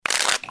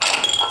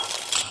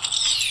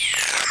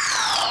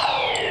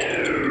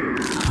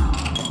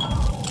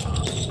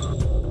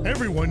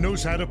Everyone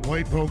knows how to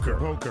play poker.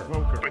 But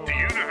do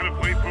you know how to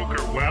play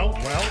poker well?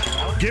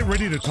 Get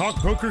ready to talk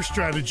poker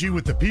strategy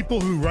with the people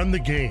who run the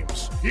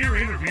games. Hear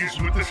interviews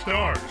with the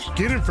stars.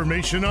 Get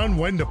information on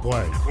when to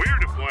play, where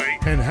to play,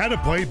 and how to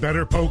play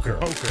better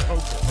poker.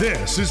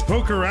 This is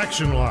Poker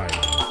Action Line,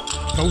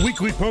 a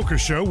weekly poker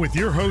show with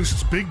your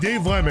hosts Big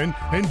Dave Lemon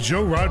and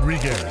Joe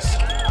Rodriguez.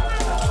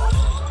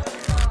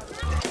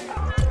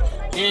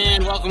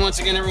 And welcome once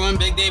again, everyone.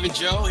 Big Dave and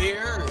Joe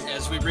here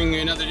as we bring you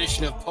another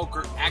edition of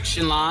Poker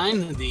Action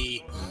Line.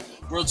 The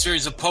World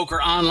Series of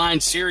Poker Online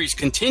series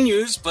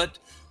continues, but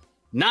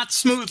not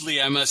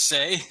smoothly, I must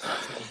say.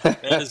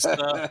 As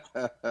the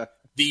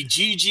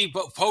GG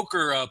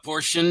Poker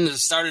portion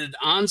started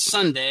on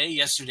Sunday.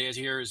 Yesterday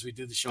here, as we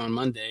do the show on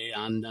Monday,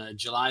 on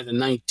July the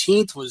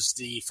 19th was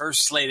the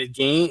first slated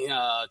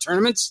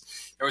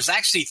tournaments. There was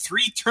actually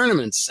 3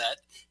 tournaments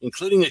set,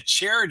 including a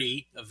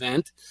charity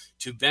event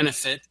to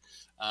benefit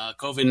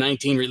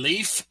COVID-19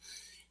 relief.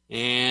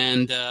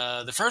 And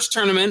the first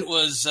tournament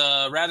was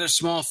a rather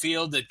small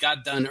field that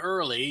got done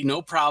early.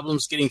 No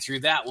problems getting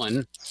through that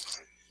one.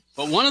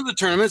 But one of the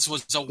tournaments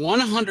was a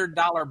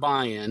 $100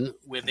 buy-in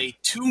with a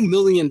 $2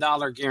 million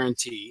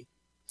guarantee.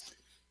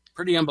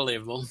 Pretty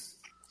unbelievable.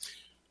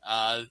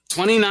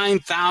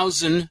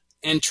 29,000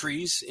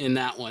 entries in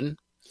that one.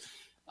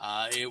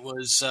 It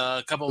was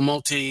a couple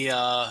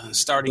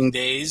multi-starting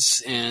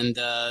days, and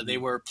they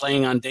were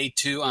playing on day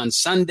 2 on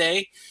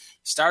Sunday.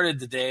 Started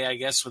the day, I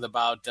guess, with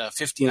about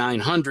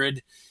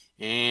 5,900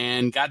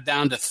 and got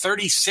down to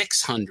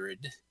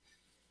 3,600.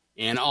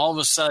 And all of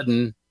a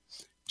sudden,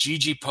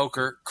 GG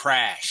Poker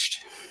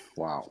crashed.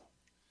 Wow.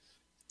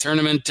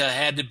 Tournament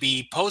had to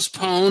be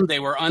postponed. They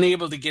were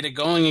unable to get it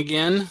going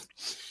again.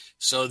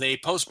 So they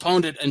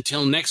postponed it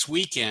until next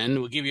weekend.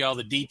 We'll give you all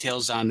the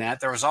details on that.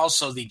 There was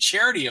also the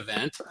charity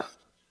event,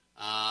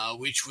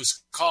 which was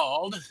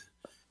called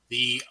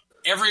the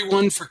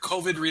Everyone for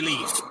COVID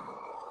Relief.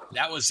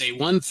 That was a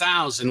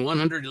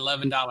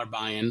 $1,111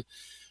 buy-in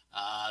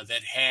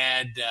that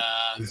had,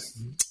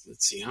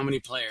 let's see, how many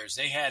players?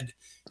 They had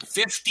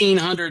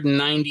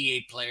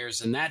 1,598 players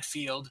in that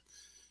field,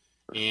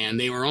 and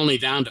they were only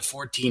down to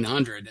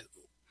 1,400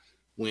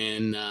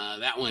 when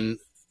that one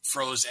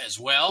froze as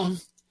well.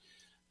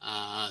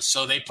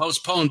 So they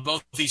postponed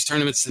both these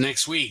tournaments to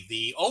next week.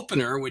 The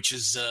opener, which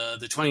is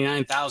the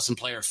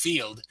 29,000-player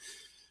field,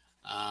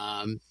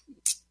 down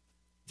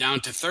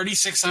to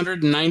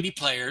 3,690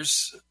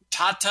 players.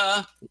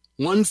 Tata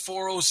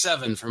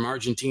 1407 from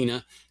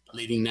Argentina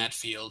leading that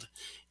field,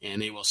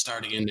 and they will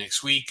start again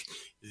next week.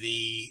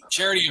 The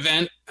charity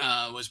event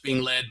was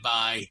being led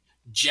by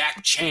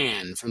Jack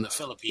Chan from the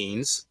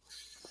Philippines.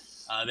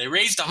 They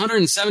raised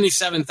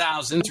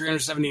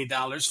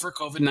 $177,378 for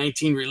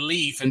COVID-19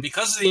 relief, and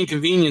because of the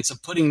inconvenience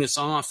of putting this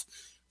off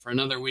for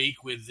another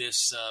week with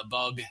this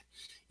bug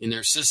in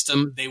their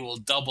system, they will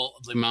double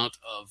the amount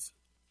of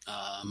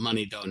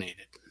money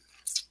donated.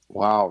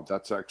 Wow,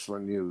 that's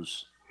excellent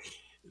news.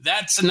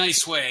 That's a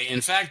nice way.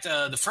 In fact,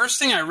 the first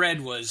thing I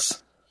read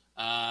was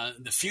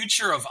the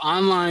future of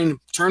online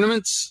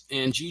tournaments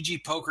and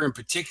GG Poker in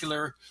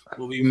particular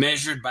will be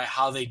measured by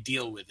how they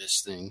deal with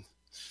this thing.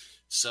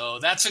 So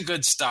that's a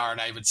good start,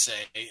 I would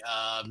say.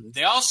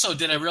 They also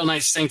did a real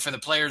nice thing for the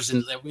players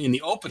in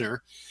the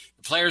opener.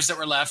 The players that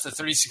were left, the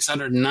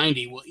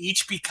 3,690, will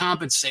each be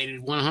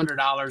compensated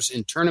 $100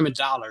 in tournament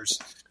dollars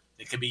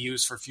that could be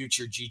used for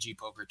future GG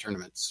Poker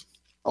tournaments.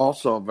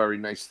 Also a very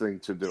nice thing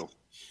to do.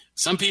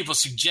 Some people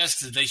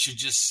suggested they should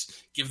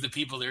just give the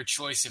people their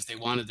choice if they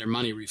wanted their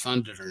money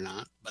refunded or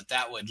not, but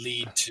that would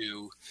lead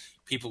to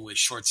people with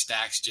short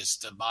stacks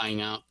just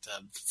buying out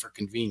for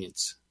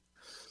convenience.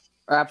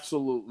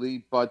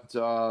 Absolutely, but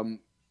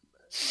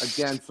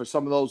again, for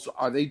some of those,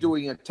 are they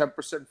doing a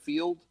 10%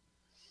 field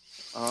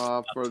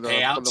for the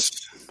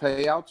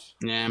payouts?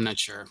 Yeah, I'm not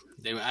sure.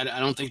 I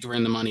don't think they were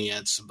in the money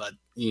yet, but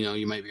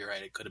you might be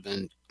right. It could have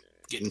been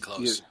getting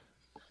close. Yeah,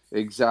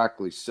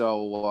 exactly.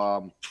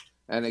 So.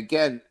 And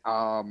again,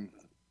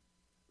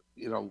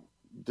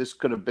 this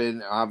could have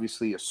been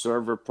obviously a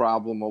server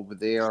problem over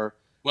there.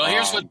 Well,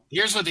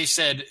 here's what they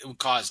said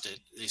caused it.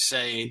 They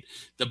say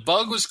the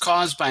bug was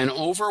caused by an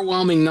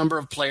overwhelming number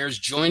of players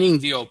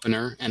joining the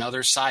opener and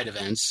other side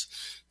events.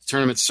 The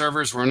tournament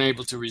servers were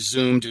unable to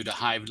resume due to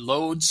high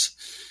loads.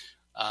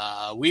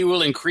 We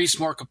will increase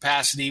more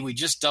capacity. We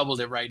just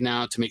doubled it right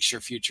now to make sure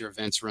future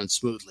events run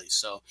smoothly.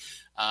 So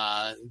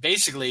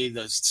basically,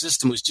 the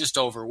system was just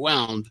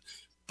overwhelmed.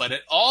 But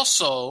it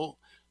also,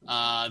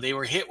 they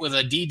were hit with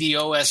a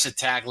DDoS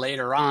attack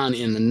later on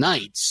in the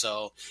night.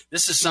 So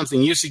this is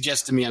something you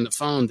suggested to me on the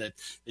phone that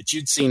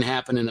you'd seen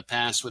happen in the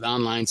past with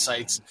online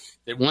sites,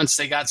 that once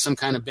they got some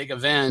kind of big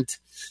event,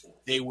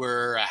 they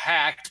were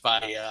hacked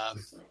by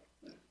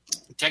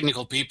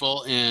technical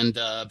people and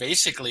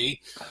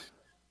basically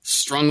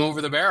strung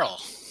over the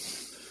barrel.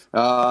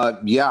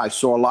 Yeah, I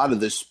saw a lot of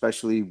this,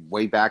 especially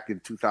way back in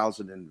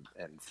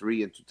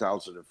 2003 and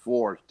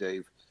 2004,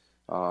 Dave.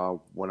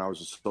 When I was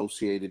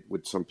associated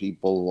with some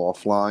people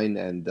offline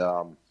and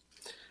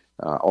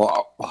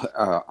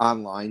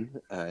online,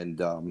 and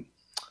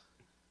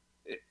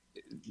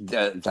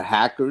the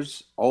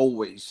hackers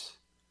always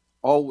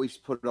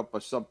put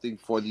up something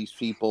for these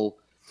people.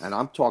 And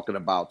I'm talking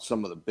about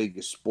some of the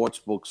biggest sports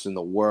books in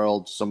the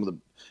world. Some of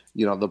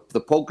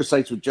the poker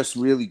sites were just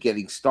really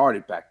getting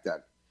started back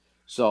then.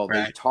 So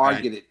they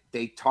targeted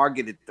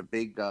the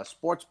big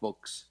sports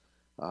books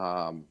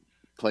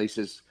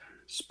places,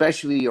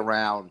 especially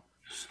around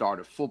start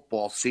of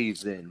football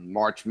season,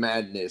 March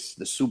Madness,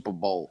 the Super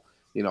Bowl,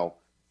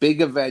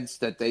 big events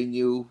that they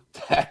knew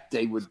that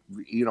they would,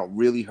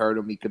 really hurt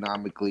them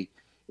economically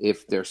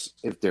if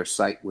their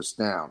site was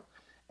down.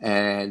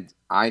 And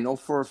I know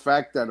for a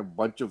fact that a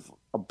bunch of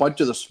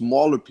the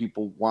smaller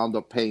people wound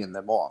up paying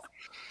them off.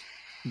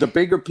 The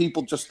bigger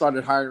people just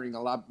started hiring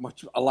a lot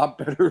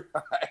better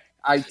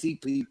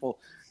IT people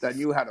that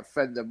knew how to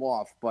fend them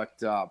off.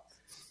 But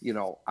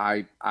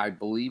I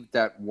believe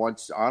that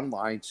once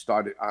online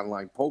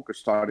poker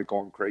started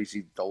going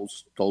crazy,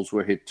 those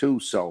were hit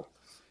too. So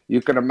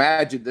you can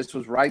imagine this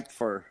was ripe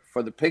for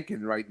the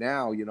picking right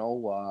now.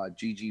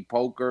 GG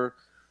Poker,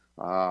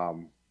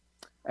 and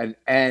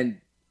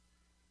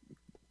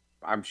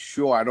I'm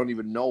sure, I don't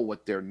even know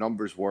what their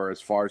numbers were as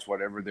far as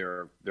whatever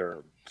their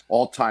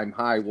all-time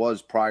high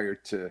was prior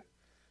to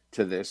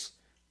this.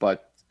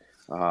 But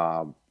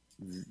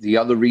the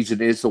other reason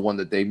is the one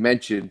that they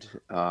mentioned,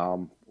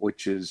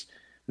 which is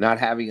not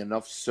having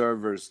enough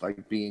servers,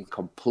 like being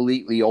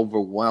completely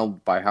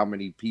overwhelmed by how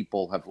many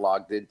people have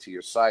logged into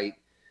your site.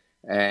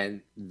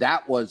 And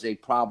that was a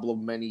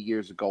problem many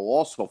years ago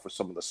also for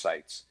some of the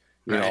sites.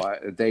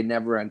 They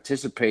never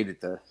anticipated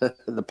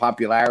the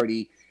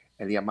popularity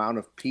and the amount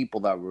of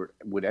people that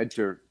would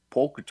enter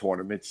poker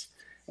tournaments.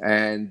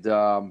 And,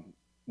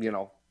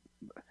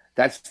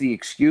 that's the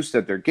excuse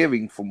that they're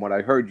giving from what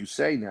I heard you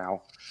say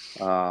now.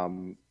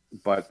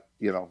 But,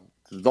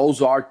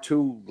 those are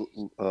two,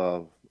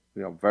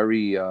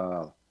 very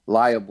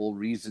liable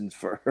reasons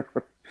for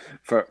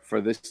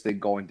this thing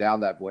going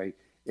down that way.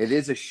 It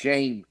is a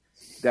shame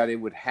that it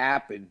would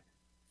happen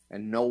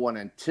and no one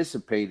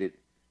anticipated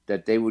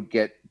that they would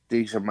get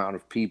these amount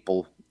of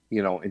people,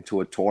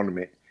 into a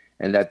tournament,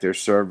 and that their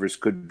servers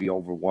could be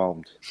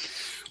overwhelmed.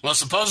 Well,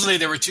 supposedly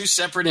there were two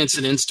separate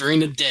incidents during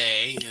the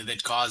day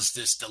that caused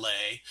this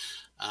delay.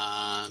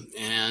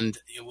 And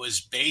it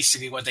was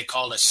basically what they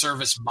called a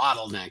service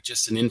bottleneck,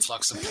 just an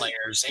influx of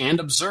players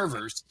and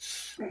observers,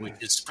 which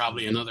is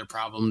probably another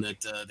problem that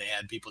they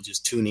had people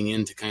just tuning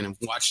in to kind of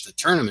watch the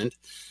tournament.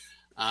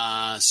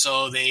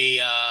 So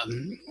they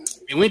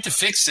went to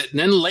fix it, and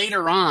then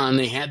later on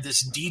they had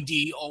this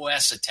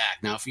DDoS attack.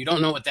 Now, if you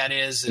don't know what that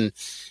is, and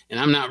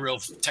I'm not a real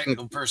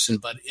technical person,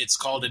 but it's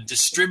called a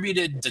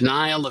distributed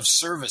denial of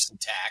service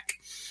attack.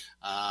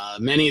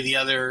 Many of the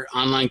other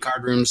online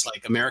card rooms,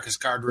 like America's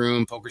Card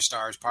Room,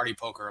 PokerStars, Party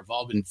Poker, have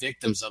all been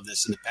victims of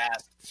this in the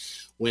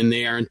past when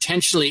they are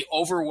intentionally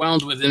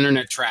overwhelmed with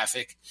internet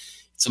traffic.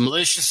 It's a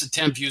malicious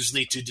attempt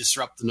usually to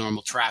disrupt the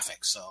normal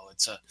traffic. So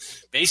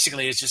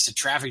basically it's just a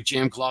traffic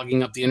jam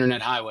clogging up the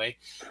internet highway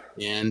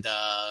and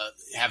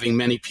having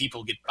many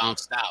people get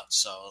bounced out.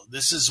 So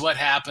this is what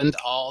happened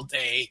all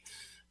day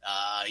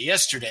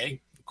yesterday.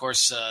 Of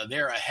course,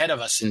 they're ahead of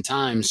us in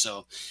time.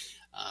 So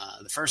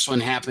the first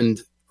one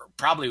happened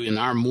probably in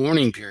our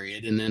morning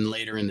period, and then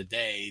later in the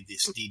day,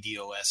 this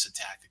DDoS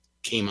attack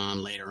came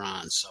on later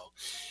on. So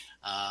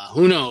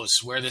who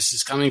knows where this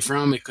is coming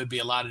from? It could be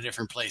a lot of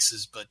different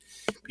places, but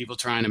people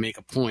trying to make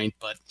a point.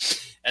 But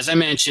as I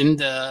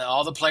mentioned,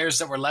 all the players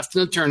that were left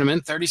in the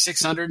tournament,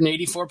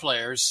 3,684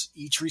 players,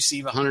 each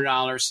receive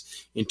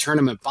 $100 in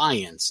tournament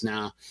buy-ins.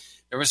 Now,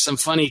 there was some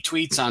funny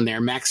tweets on there.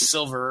 Max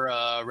Silver,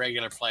 a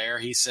regular player,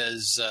 he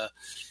says,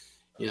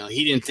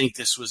 he didn't think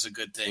this was a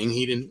good thing.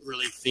 He didn't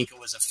really think it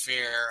was a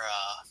fair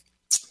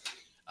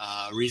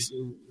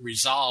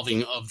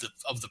resolving of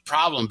the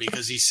problem,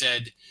 because he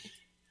said,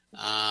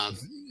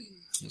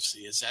 let's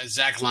see, his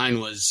exact line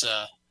was,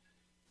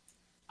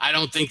 I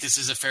don't think this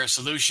is a fair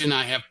solution.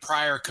 I have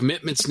prior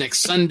commitments next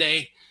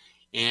Sunday,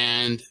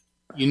 and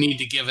you need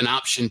to give an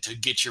option to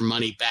get your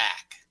money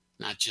back,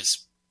 not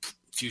just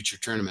future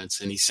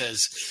tournaments. And he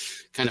says,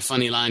 kind of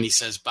funny line, he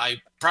says, by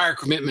prior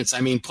commitments,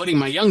 I mean putting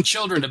my young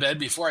children to bed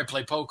before I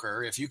play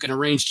poker. If you can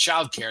arrange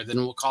childcare, then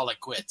we'll call it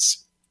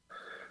quits.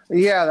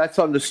 Yeah, that's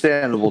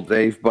understandable,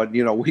 Dave. But,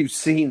 we've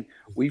seen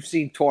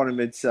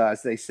tournaments,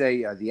 as they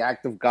say, the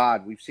act of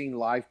God. We've seen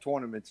live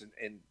tournaments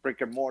in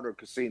brick and mortar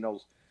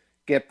casinos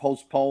get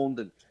postponed.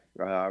 And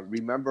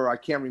remember, I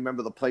can't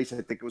remember the place. I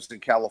think it was in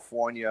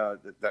California,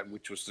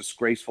 which was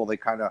disgraceful. They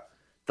kind of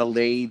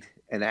delayed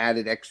and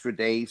added extra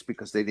days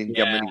because they didn't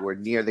get them anywhere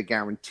near the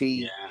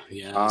guarantee.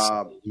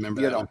 Yeah.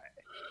 Remember that?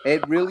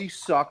 It really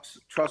sucks.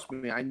 Trust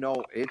me, I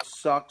know it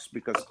sucks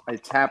because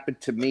it's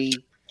happened to me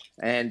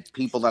and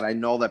people that I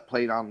know that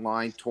played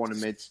online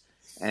tournaments.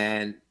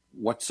 And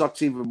what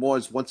sucks even more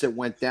is once it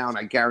went down,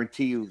 I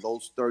guarantee you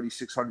those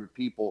 3,600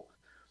 people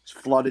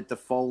flooded the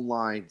phone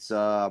lines,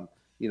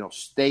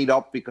 stayed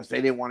up because they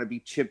didn't want to be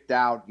chipped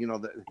out.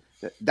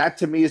 That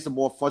to me is the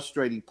more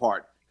frustrating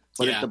part.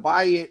 But if the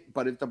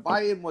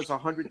buy-in was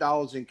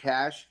 $100 in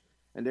cash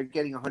and they're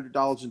getting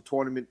 $100 in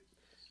tournament,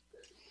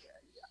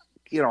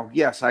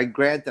 yes, I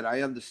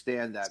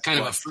understand that. It's kind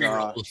of a free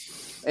roll.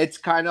 It's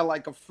kind of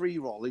like a free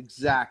roll,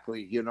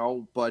 exactly.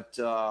 But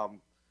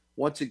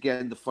once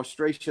again, the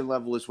frustration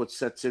level is what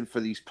sets in for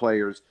these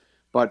players.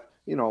 But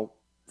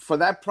for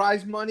that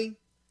prize money,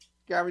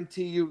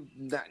 guarantee you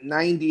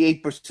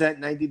 98%,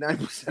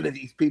 99% of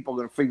these people are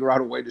going to figure out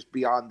a way to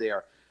be on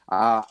there.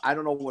 I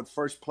don't know what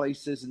first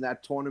place is in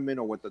that tournament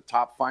or what the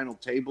top final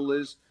table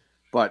is,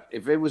 but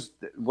if it was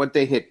what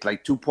they hit,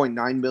 like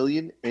 2.9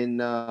 million in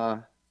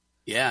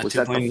was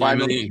that the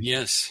final? Million,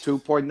 yes.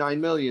 2.9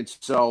 million.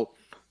 So,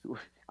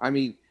 I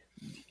mean,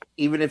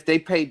 even if they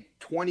paid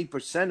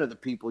 20% of the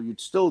people,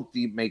 you'd still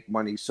make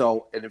money.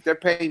 So, and if they're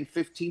paying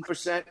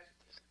 15%,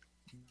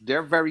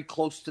 they're very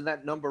close to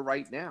that number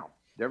right now.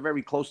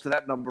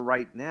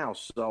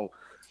 So,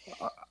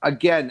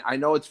 again, I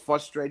know it's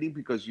frustrating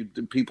because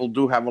people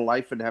do have a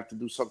life and have to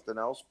do something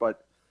else,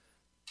 but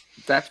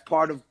that's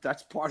part of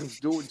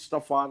doing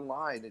stuff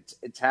online.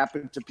 It's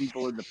happened to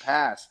people in the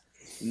past.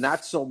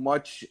 Not so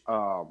much.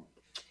 What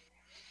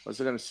was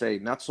I going to say?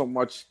 Not so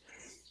much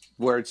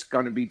where it's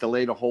going to be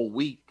delayed a whole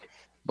week,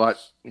 but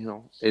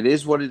it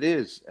is what it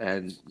is,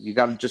 and you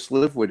got to just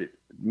live with it.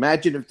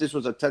 Imagine if this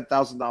was a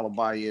 $10,000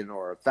 buy-in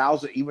or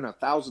even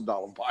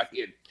 $1,000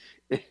 buy-in.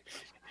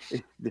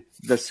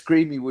 The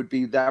screaming would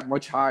be that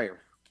much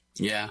higher.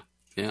 Yeah,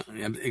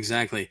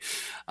 exactly.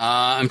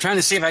 I'm trying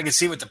to see if I can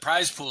see what the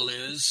prize pool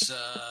is.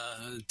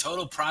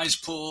 Total prize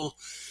pool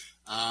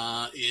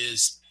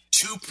is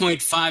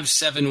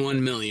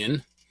 $2.571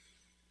 million.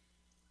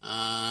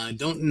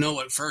 Don't know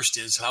what first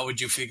is. How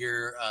would you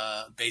figure,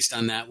 based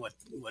on that, what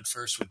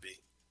first would be?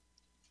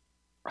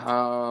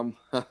 2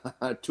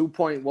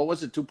 point. What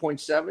was it?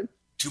 2.7.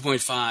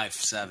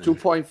 2.57.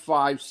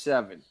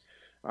 2.57.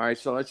 All right,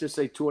 so let's just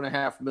say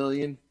 2.5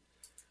 million.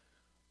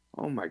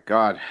 Oh my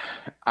God,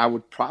 I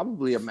would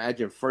probably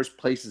imagine first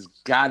place has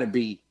got to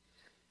be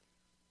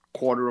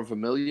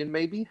 $250,000,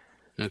 maybe.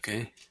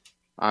 Okay.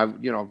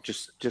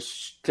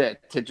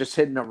 Just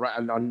hitting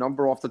a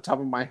number off the top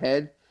of my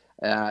head.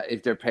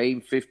 If they're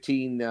paying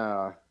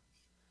 15%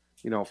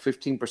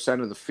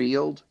 of the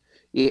field,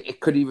 it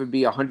could even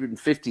be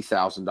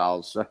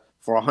 $150,000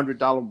 for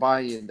 $100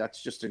 buy-in.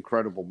 That's just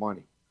incredible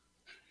money.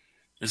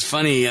 It's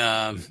funny.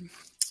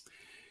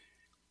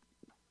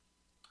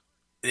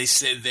 They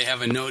said they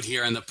have a note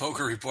here on the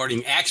poker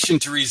reporting: action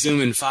to resume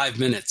in 5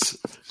 minutes.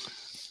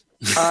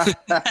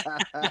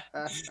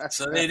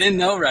 So they didn't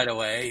know right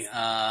away.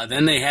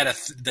 Then they had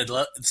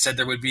said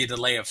there would be a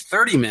delay of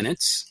 30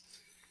 minutes,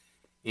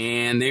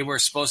 and they were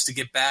supposed to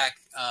get back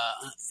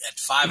at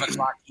 5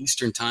 o'clock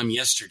Eastern time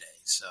yesterday.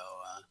 So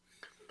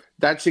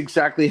that's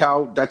exactly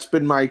that's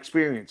been my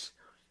experience.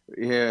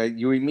 Yeah,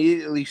 you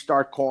immediately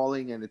start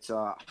calling, and it's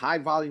a high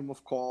volume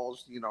of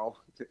calls.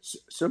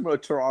 Similar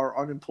to our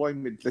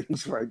unemployment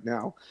things right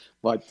now,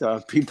 but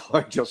people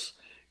are just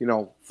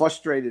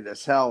frustrated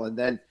as hell, and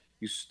then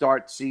you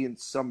start seeing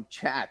some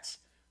chats.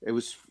 It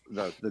was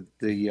the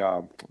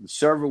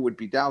server would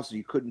be down, so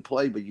you couldn't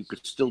play, but you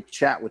could still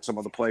chat with some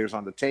of the players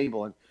on the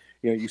table. And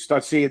you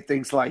start seeing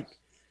things like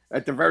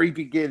at the very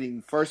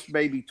beginning, first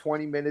maybe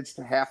 20 minutes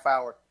to half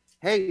hour.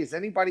 Hey, is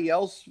anybody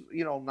else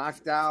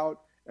knocked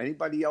out?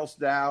 Anybody else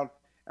down?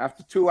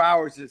 After 2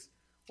 hours, is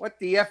what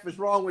the F is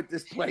wrong with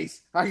this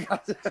place? I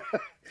got the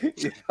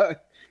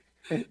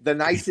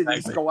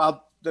niceties go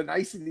out. The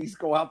niceties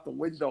go out the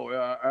window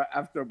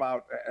after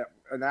about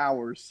an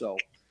hour or so.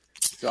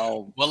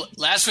 Well,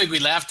 last week we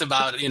laughed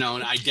about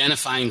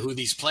identifying who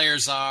these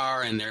players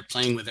are, and they're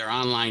playing with their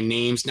online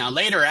names. Now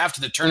later,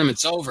 after the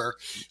tournament's over,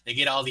 they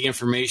get all the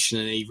information,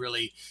 and they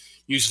really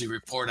usually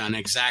report on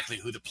exactly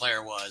who the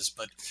player was.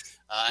 But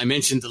I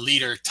mentioned the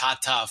leader,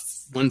 Tata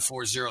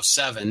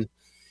 1407,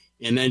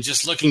 and then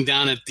just looking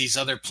down at these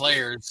other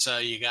players,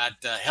 you got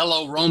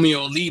Hello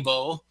Romeo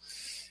Lebo,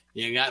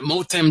 you got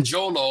Motem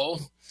Jolo,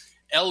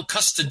 El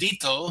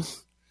Custodito,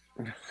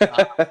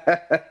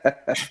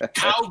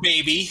 Cow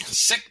Baby,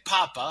 Sick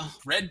Papa,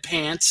 Red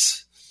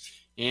Pants,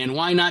 and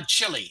Why Not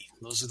Chili.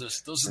 Those are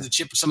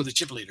some of the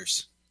chip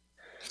leaders.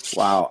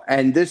 Wow,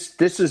 and this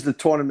is the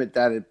tournament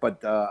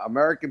but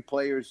American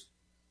players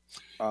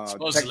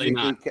supposedly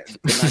not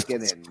cannot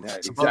get in.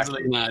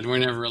 Supposedly not. We're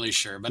never really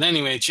sure. But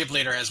anyway, chip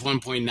leader has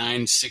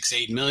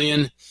 1.968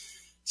 million.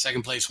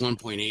 Second place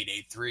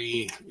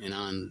 1.883, and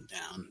on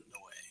down the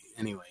way.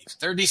 Anyway,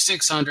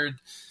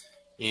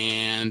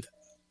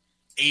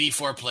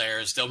 3,684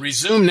 players. They'll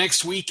resume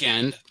next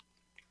weekend,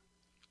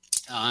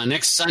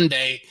 next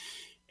Sunday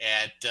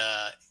at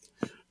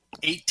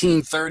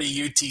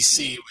 18:30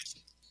 UTC, which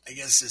I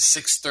guess is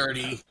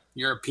 6:30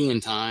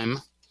 European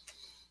time.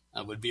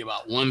 Would be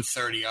about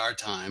 1:30 our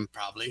time,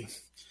 probably.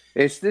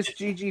 Is this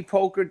GG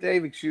Poker,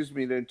 Dave? Excuse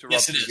me to interrupt.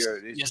 Yes, it is.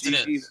 Is yes, GG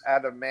it is.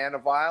 At a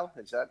Manivile?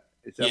 Is that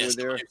yes,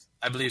 where they're?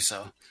 I believe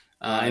so.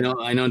 I know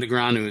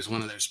Negranu is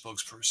one of their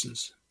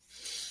spokespersons.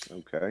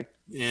 Okay.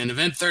 And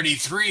event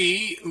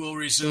 33 will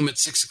resume at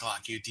 6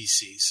 o'clock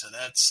UTC. So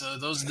that's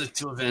those are the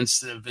two events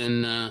that have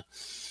been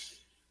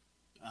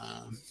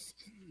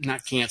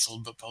not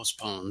canceled but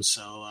postponed.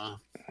 So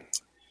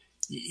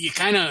you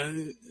kind of,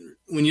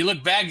 when you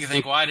look back, you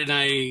think, why didn't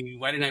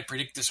I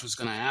predict this was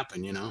going to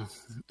happen?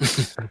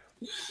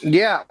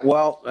 Yeah.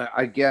 Well,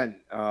 again,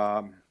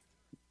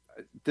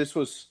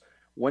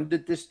 when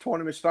did this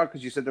tournament start?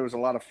 Because you said there was a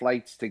lot of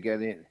flights to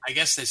get in. I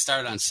guess they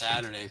started on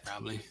Saturday,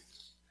 probably.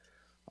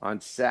 On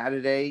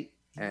Saturday,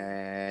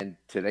 and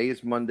today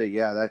is Monday.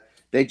 Yeah,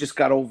 they just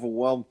got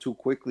overwhelmed too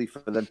quickly for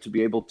them to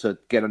be able to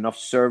get enough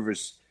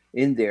servers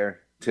in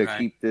there to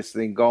keep this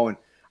thing going.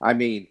 I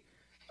mean,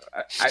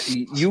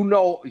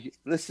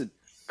 listen,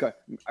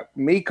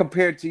 me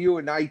compared to you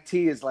in IT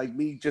is like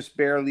me just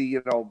barely,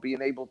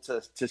 being able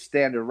to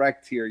stand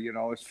erect here,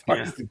 as far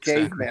as the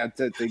caveman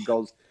thing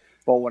goes.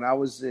 But when I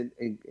was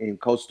in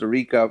Costa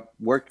Rica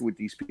working with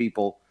these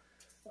people,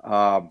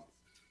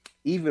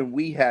 even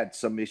we had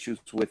some issues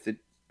with it.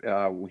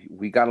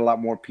 We got a lot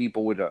more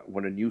people with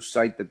a new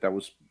site that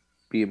was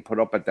being put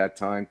up at that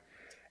time.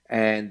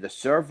 And the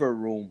server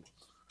room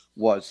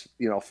was,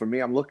 for me,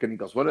 I'm looking, he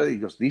goes, what are they? He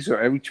goes,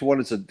 each one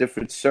is a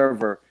different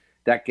server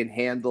that can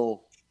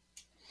handle,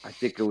 I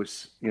think it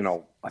was,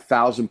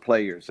 1,000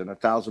 players and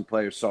 1,000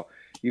 players. So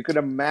you can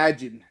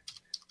imagine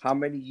how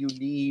many you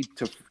need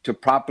to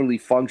properly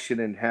function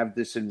and have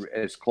this in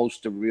as close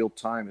to real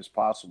time as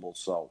possible.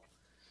 So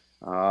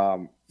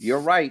you're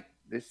right.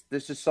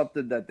 This is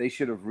something that they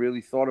should have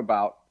really thought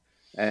about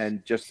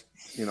and just,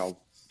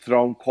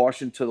 thrown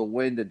caution to the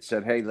wind and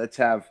said, hey, let's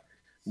have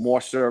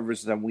more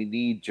servers than we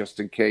need just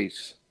in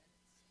case.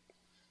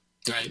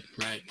 Right.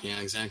 Yeah,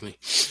 exactly.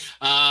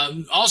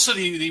 Also,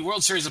 the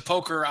World Series of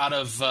Poker out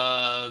of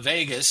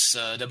Vegas,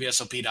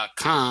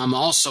 WSOP.com,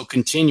 also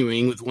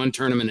continuing with one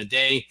tournament a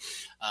day.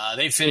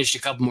 They finished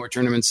a couple more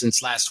tournaments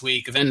since last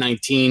week. Event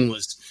 19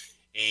 was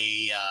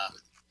a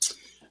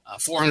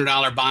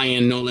 $400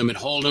 buy-in no-limit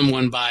hold'em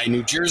won by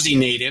New Jersey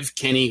native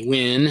Kenny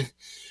Wynn.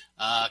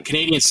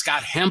 Canadian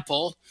Scott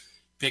Hempel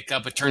picked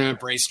up a tournament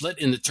bracelet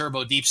in the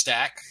Turbo Deep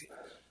Stack.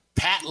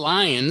 Pat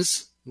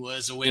Lyons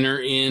was a winner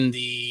in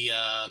the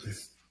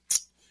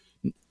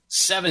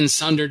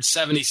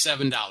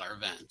 $777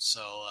 event.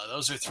 So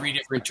those are three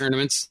different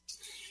tournaments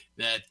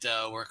that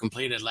were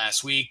completed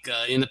last week.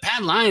 In the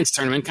Pat Lyons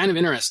tournament, kind of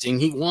interesting,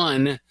 he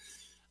won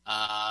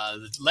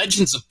the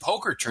Legends of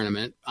Poker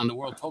tournament on the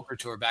World Poker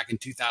Tour back in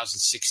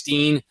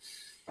 2016,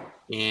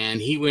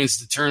 and he wins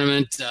the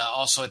tournament.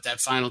 Also at that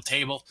final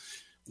table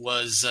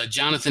was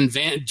Jonathan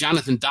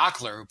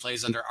Dockler, who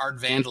plays under Art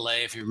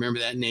Vandelay. If you remember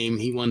that name,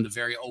 he won the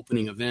very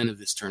opening event of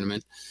this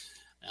tournament,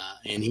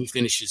 and he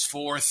finishes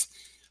fourth.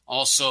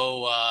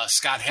 Also,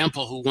 Scott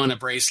Hempel, who won a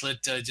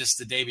bracelet just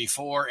the day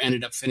before,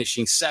 ended up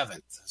finishing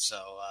seventh.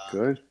 So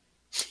good.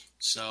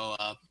 So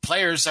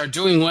players are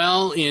doing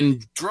well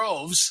in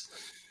droves,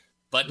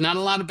 but not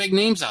a lot of big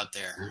names out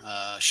there.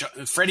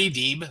 Freddie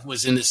Deeb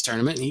was in this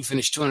tournament, and he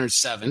finished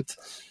 207th.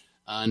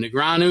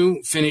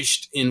 Negreanu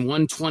finished in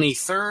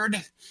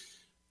 123rd.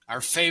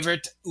 Our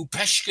favorite,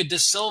 Upeshka da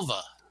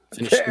Silva,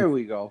 finished there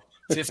we go.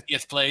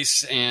 50th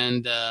place,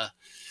 and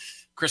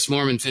Chris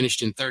Moorman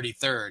finished in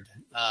 33rd.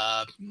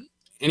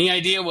 Any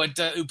idea what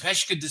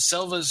Upeshka da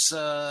Silva's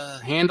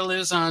handle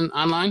is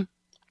online?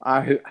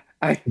 I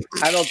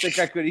don't think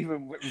I could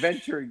even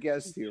venture a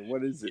guess here.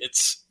 What is it?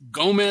 It's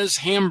Gomez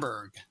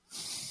Hamburg.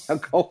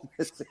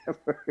 Gomez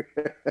Hamburg.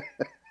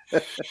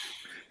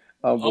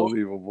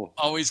 Unbelievable.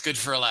 Always good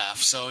for a laugh.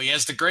 So he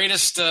has the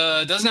greatest,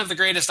 doesn't have the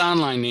greatest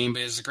online name, but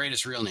he has the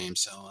greatest real name.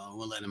 So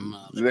we'll let him.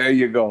 There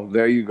you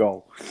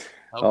go.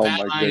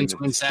 Pat Lyons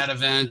wins that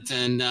event,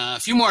 and a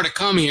few more to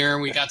come here.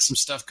 We got some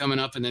stuff coming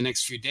up in the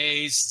next few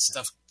days.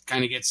 Stuff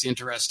kind of gets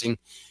interesting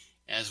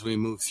as we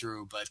move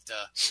through, but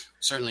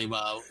certainly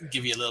we'll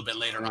give you a little bit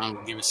later on.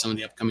 We'll give you some of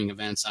the upcoming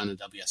events on the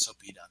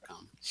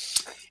WSOP.com.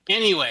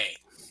 Anyway,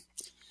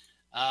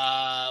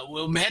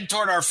 we'll head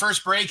toward our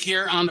first break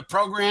here on the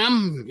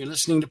program. You're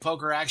listening to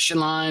Poker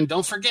Action Line.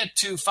 Don't forget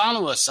to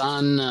follow us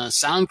on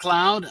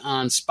SoundCloud,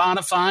 on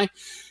Spotify,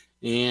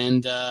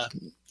 and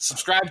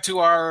subscribe to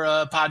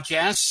our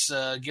podcasts.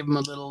 Give them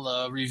a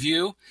little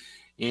review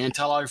and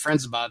tell all your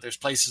friends about it. There's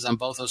places on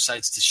both those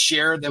sites to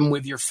share them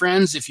with your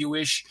friends if you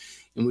wish,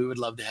 and we would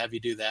love to have you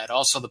do that.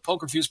 Also, the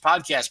Poker Fuse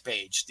podcast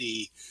page,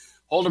 the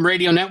Hold'em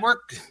Radio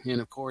Network,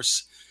 and, of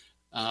course,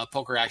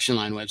 Poker Action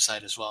Line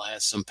website as well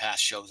has some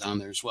past shows on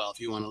there as well if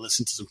you want to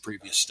listen to some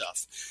previous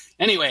stuff.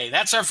 Anyway,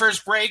 that's our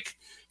first break.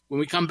 When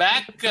we come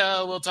back,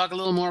 we'll talk a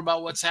little more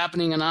about what's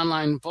happening in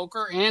online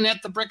poker and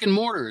at the brick and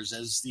mortars,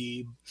 as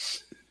the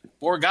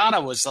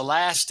Borgata was the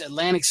last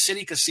Atlantic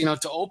City casino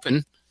to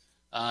open.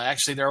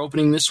 Actually, they're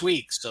opening this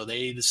week, so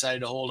they decided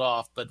to hold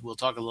off, but we'll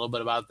talk a little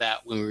bit about that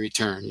when we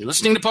return. You're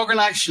listening to Poker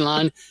Action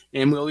Line,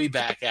 and we'll be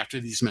back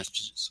after these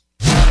messages.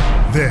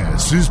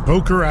 This is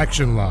Poker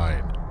Action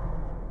Line.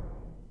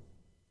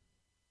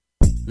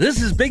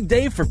 This is Big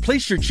Dave for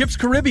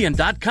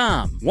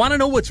PlaceYourChipsCaribbean.com. Want to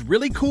know what's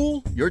really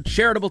cool? Your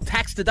charitable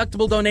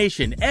tax-deductible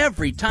donation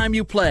every time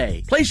you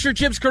play.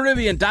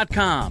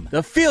 PlaceYourChipsCaribbean.com,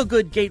 the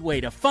feel-good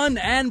gateway to fun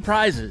and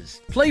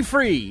prizes. Play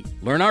free,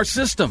 learn our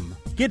system,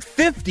 Get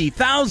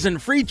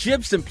 50,000 free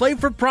chips and play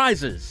for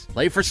prizes.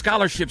 Play for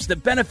scholarships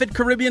that benefit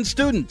Caribbean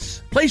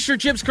students.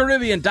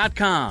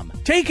 PlaceYourChipsCaribbean.com.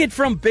 Take it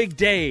from Big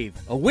Dave.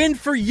 A win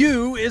for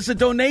you is a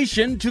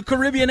donation to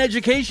Caribbean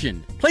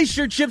education.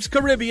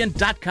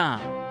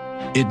 PlaceYourChipsCaribbean.com.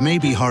 It may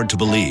be hard to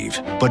believe,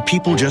 but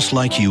people just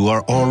like you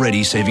are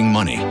already saving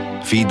money.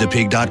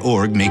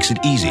 FeedThePig.org makes it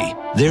easy.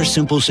 Their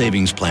simple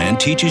savings plan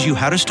teaches you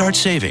how to start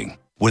saving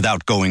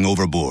without going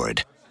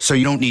overboard. So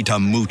you don't need to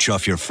mooch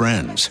off your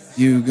friends.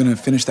 You gonna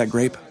finish that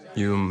grape?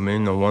 You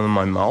mean the one in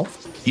my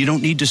mouth? You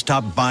don't need to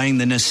stop buying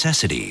the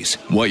necessities.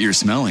 What you're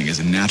smelling is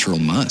a natural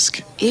musk.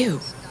 Ew.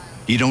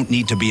 You don't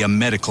need to be a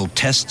medical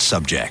test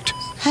subject.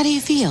 How do you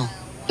feel?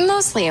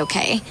 Mostly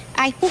okay.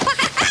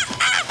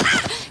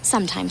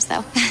 Sometimes,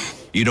 though.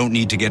 You don't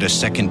need to get a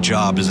second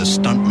job as a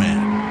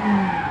stuntman.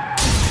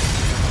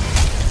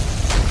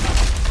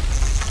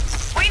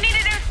 We need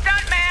a new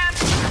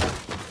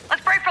stuntman.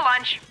 Let's break for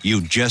lunch.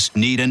 You just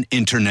need an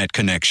internet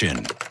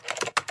connection.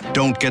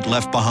 Don't get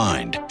left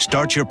behind.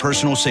 Start your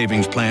personal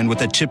savings plan with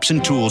the tips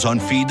and tools on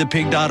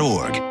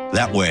feedthepig.org.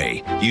 That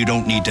way, you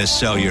don't need to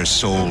sell your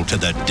soul to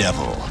the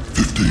devil.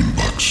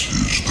 $15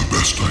 is the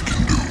best I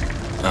can do.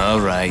 All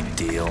right,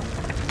 deal.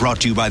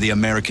 Brought to you by the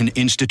American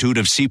Institute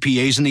of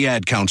CPAs and the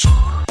Ad Council.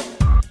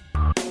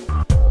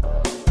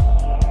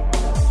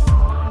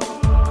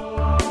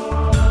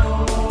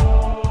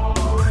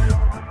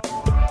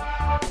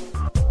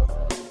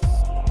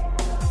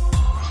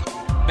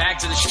 Back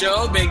to the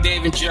show, Big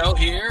Dave and Joe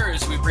here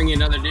as we bring you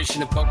another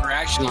edition of Poker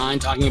Action Line,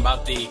 talking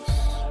about the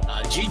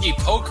GG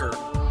Poker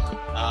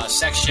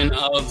section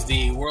of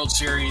the World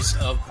Series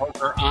of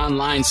Poker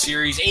Online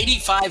Series.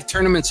 85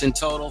 tournaments in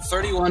total,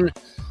 31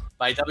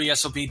 by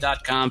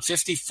WSOP.com,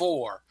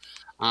 54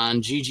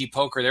 on GG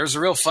Poker. There was a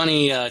real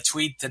funny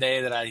tweet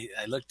today that I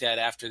looked at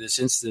after this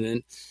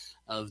incident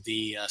of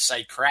the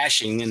site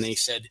crashing, and they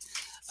said,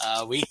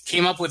 we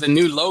came up with a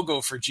new logo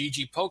for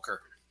GG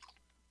Poker.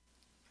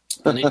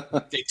 And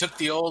they took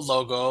the old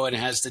logo, and it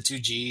has the two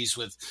G's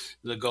with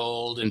the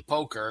gold and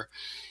poker.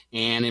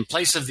 And in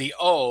place of the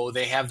O,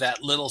 they have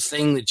that little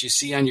thing that you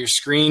see on your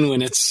screen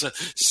when it's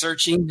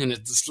searching, and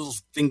it's this little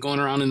thing going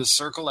around in a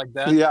circle like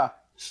that. Yeah.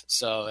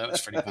 So that was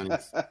pretty funny.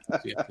 Got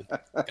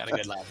a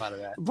good laugh out of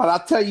that. But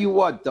I'll tell you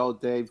what, though,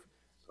 Dave.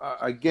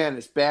 Again,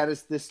 as bad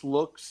as this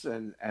looks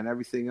and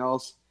everything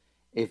else,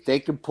 if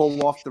they can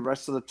pull off the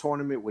rest of the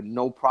tournament with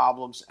no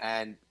problems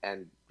and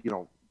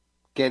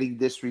getting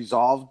this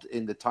resolved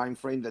in the time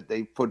frame that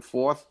they put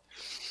forth,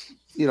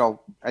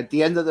 at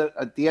the end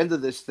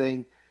of this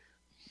thing,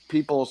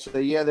 people will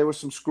say, yeah, there were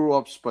some screw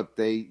ups, but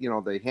they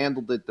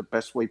handled it the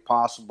best way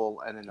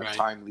possible and in a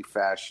timely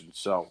fashion.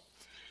 So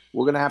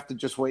we're going to have to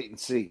just wait and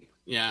see.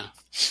 Yeah.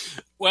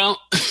 Well,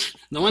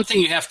 the one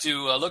thing you have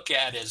to look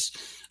at is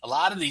a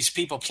lot of these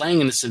people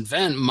playing in this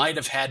event might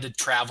have had to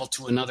travel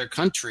to another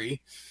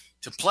country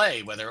to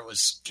play, whether it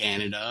was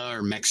Canada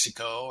or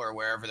Mexico or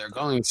wherever they're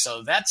going.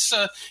 So that's,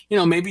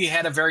 maybe you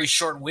had a very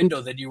short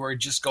window that you were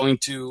just going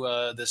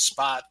to the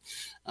spot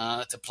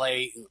to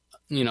play,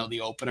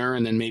 the opener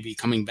and then maybe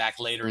coming back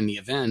later in the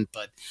event.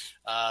 But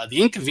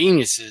the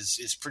inconvenience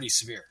is pretty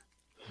severe.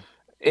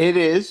 It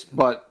is,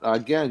 but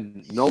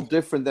again, no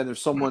different than if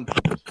someone,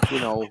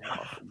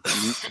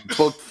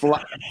 booked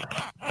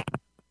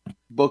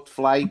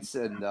flights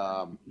and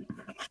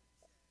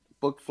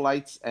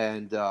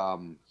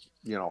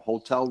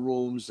hotel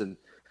rooms. And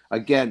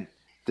again,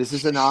 this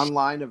is an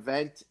online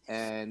event,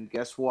 and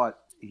guess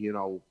what?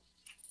 It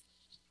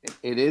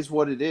is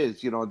what it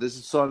is. This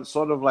is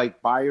sort of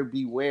like buyer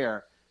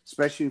beware,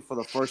 especially for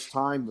the first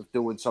time of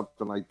doing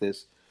something like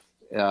this.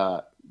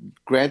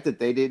 Granted,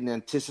 they didn't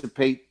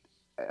anticipate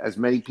as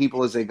many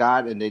people as they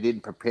got, and they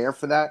didn't prepare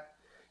for that.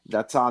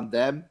 That's on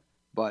them.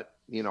 But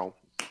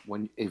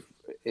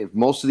if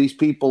most of these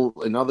people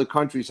in other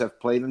countries have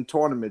played in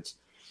tournaments,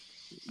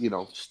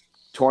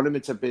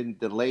 tournaments have been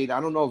delayed.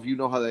 I don't know if you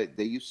know how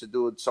they used to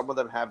do it. Some of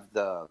them have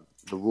the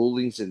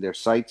rulings in their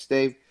sites,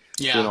 Dave.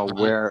 Yeah.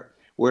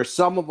 Where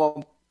some of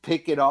them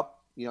pick it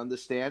up. You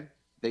understand?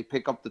 They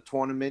pick up the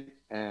tournament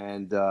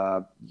and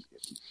a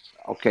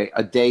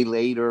day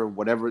later,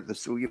 whatever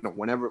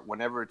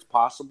whenever it's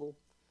possible.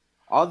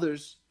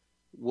 Others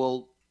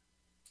will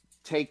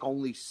take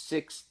only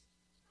 6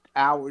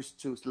 hours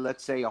to,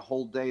 let's say, a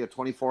whole day, a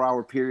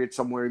 24-hour period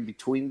somewhere in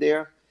between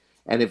there.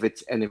 And if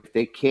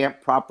they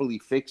can't properly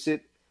fix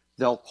it,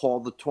 they'll call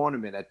the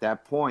tournament at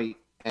that point,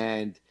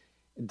 and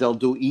they'll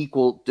do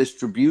equal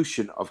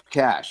distribution of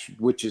cash,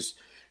 which is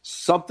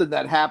something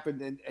that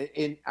happened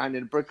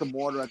in brick and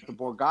mortar at the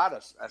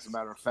Borgata, as a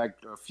matter of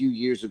fact, a few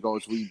years ago,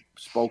 as we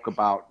spoke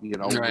about.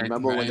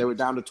 Remember when they were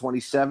down to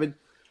 27?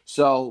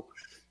 So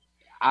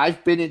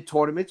I've been in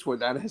tournaments where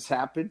that has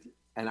happened,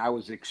 and I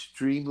was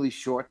extremely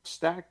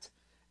short-stacked.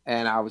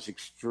 And I was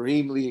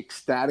extremely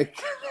ecstatic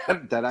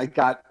that I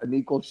got an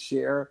equal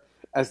share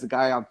as the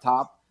guy on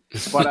top.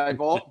 But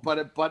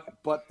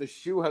but the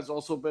shoe has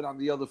also been on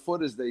the other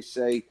foot, as they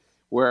say,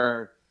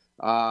 where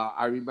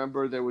I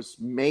remember there was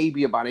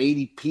maybe about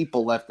 80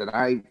 people left, and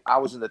I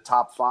was in the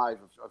top 5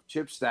 of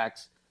chip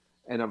stacks,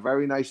 in a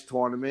very nice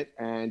tournament,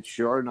 and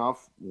sure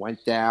enough,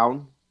 went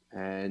down.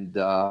 And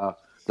the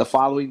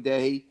following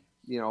day,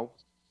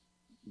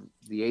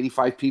 the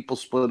 85 people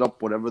split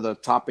up whatever the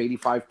top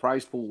 85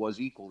 prize pool was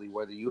equally,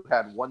 whether you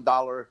had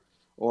 $1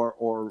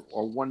 or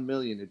 1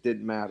 million, it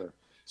didn't matter.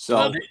 So,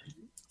 well,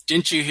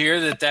 didn't you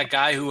hear that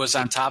guy who was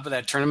on top of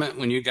that tournament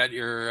when you got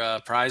your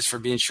prize for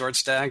being short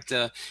stacked?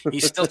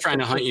 He's still trying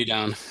to hunt you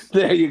down.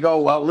 There you go.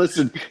 Well,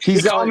 listen,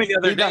 he called me the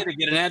other day to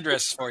get an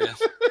address for you.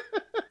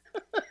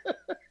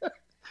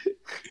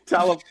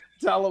 Tell him.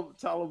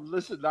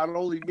 Listen, not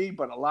only me,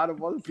 but a lot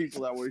of other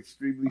people that were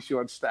extremely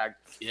short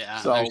stacked. Yeah,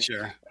 so, I'm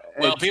sure.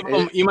 Well,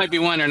 you might be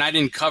wondering, I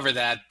didn't cover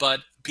that,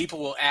 but people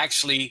will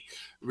actually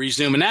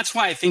resume. And that's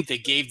why I think they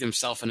gave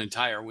themselves an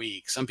entire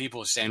week. Some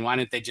people are saying, why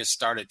didn't they just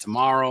start it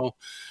tomorrow?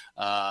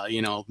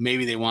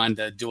 Maybe they wanted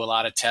to do a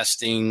lot of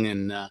testing,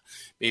 and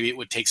maybe it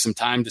would take some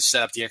time to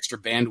set up the extra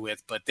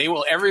bandwidth. But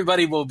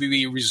everybody will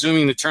be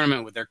resuming the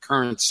tournament with their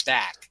current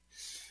stack.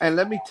 And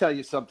let me tell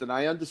you something.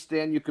 I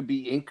understand you could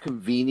be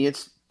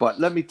inconvenienced, but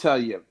let me tell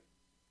you,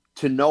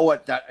 to know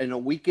it that in a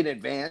week in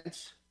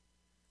advance,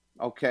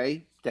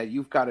 okay, that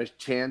you've got a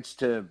chance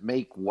to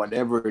make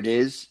whatever it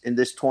is in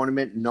this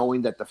tournament,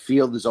 knowing that the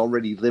field is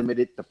already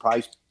limited, the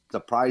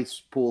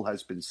prize pool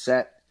has been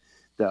set,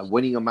 the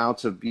winning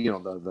amounts of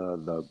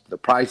the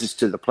prizes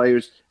to the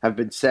players have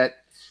been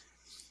set.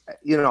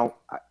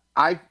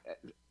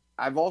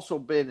 I've also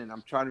been, and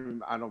I'm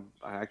trying to.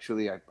 I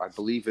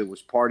believe it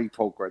was Party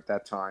Poker at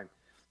that time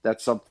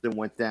that something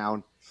went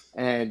down,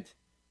 and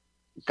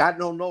got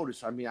no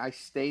notice. I mean, I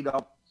stayed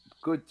up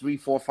good 3,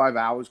 4, 5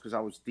 hours because I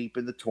was deep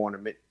in the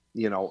tournament.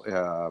 We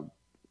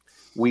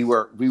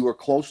were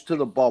close to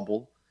the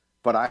bubble,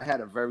 but I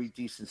had a very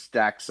decent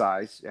stack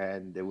size,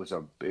 and it was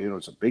a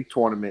big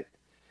tournament,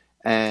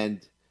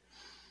 and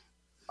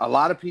a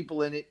lot of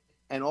people in it.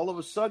 And all of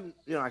a sudden,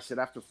 I said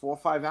after 4 or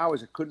 5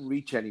 hours, I couldn't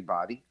reach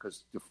anybody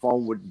because the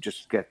phone wouldn't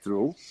just get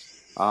through.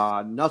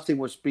 Nothing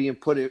was being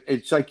put in.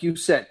 It's like you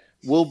said,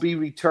 we'll be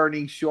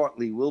returning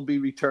shortly. We'll be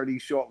returning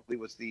shortly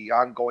was the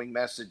ongoing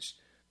message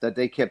that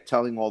they kept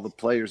telling all the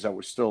players that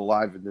were still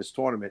alive in this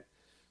tournament.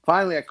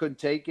 Finally, I couldn't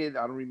take it.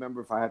 I don't remember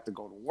if I had to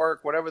go to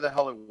work, whatever the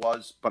hell it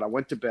was. But I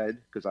went to bed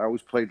because I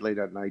always played late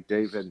at night,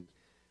 Dave. And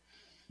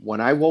when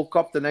I woke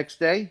up the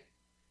next day,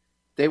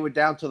 they were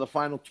down to the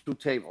final 2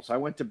 tables. I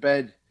went to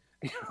bed.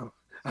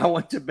 I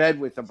went to bed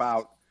with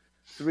about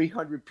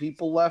 300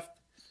 people left.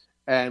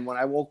 And when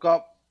I woke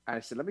up, I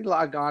said, let me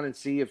log on and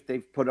see if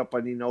they've put up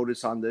any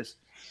notice on this.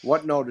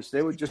 What notice?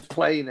 They were just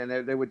playing, and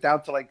they were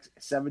down to like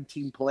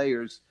 17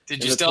 players.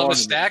 Did you still have a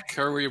stack,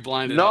 or were you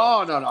blinded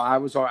out? No. I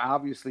was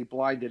obviously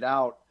blinded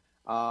out.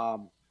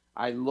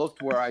 I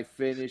looked where I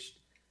finished,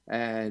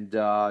 and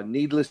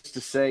needless to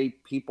say,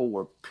 people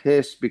were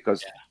pissed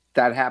because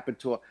that happened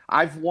to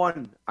I've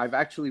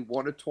actually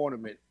won a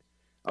tournament.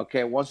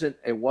 Okay, it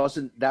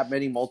wasn't that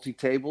many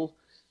multi-table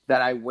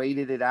that I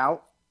waited it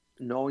out,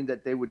 knowing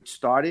that they would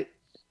start it,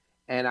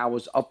 and I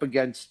was up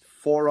against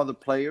 4 other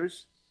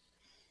players.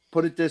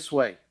 Put it this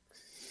way,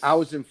 I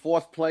was in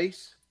 4th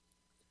place.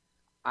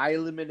 I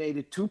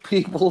eliminated 2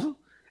 people,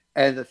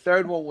 and the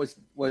third one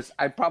was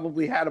I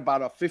probably had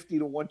about a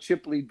 50-1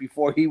 chip lead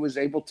before he was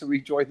able to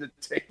rejoin the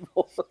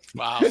table.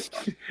 Wow!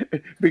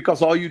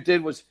 Because all you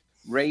did was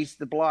raise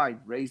the blind,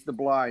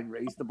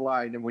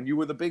 and when you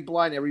were the big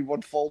blind,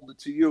 everyone folded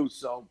to you.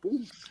 So,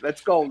 boom,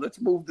 let's go. Let's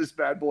move this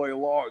bad boy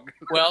along.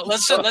 Well,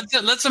 let's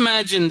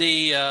imagine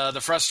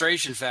the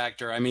frustration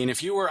factor. I mean,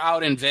 if you were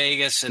out in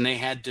Vegas and they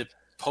had to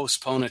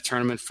postpone a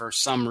tournament for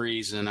some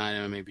reason, I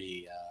don't know,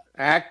 maybe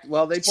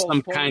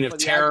some kind of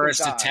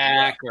terrorist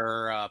attack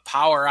or a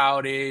power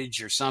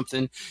outage or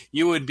something,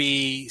 you would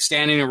be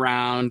standing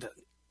around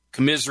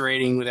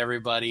commiserating with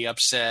everybody,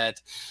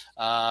 upset,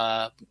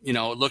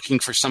 looking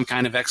for some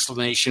kind of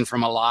explanation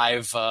from a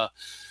live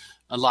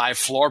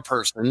floor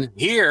person.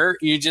 Here,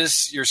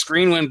 your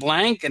screen went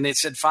blank, and they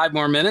said 5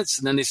 more minutes,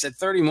 and then they said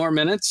 30 more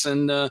minutes,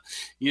 and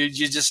you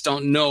just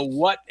don't know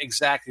what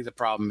exactly the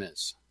problem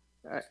is.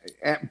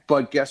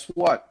 But guess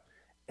what?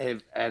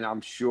 And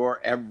I'm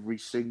sure every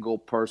single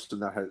person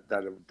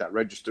that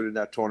registered in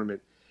that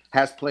tournament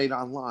has played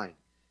online.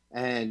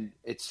 And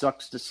it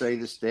sucks to say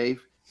this,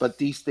 Dave, but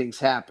these things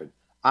happen.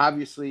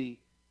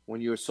 Obviously,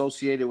 when you're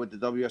associated with the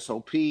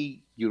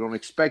WSOP, you don't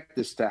expect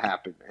this to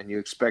happen, and you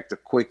expect a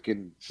quick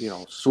and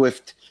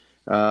swift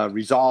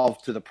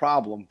resolve to the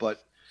problem.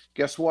 But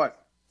guess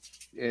what?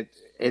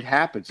 It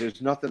happens.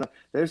 There's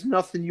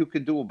nothing you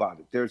can do about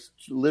it. There's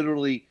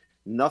literally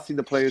nothing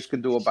the players can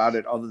do about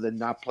it other than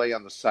not play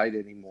on the site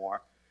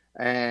anymore.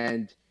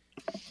 And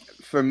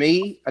for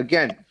me,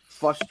 again,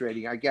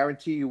 frustrating. I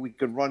guarantee you we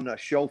could run a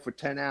show for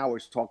 10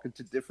 hours talking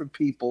to different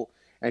people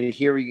and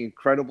hearing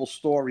incredible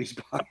stories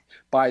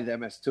by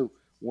them as to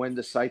when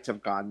the sites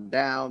have gone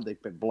down,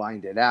 they've been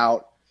blinded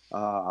out.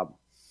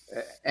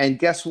 And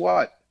guess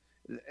what?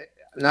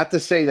 Not to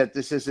say that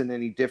this isn't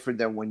any different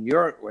than when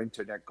your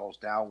internet goes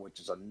down,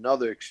 which is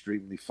another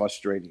extremely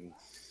frustrating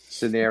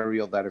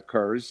scenario that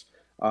occurs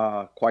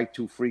quite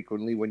too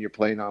frequently when you're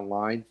playing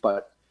online.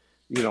 But,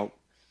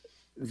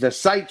 the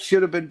site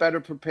should have been better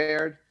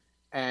prepared.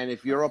 And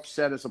if you're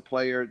upset as a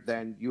player,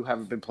 then you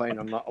haven't been playing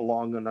a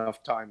long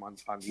enough time on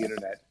the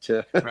internet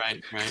to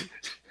right.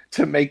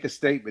 to make a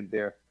statement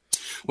there.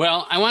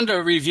 Well, I wanted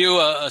to review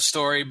a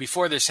story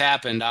before this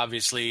happened.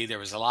 Obviously, there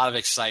was a lot of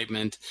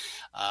excitement.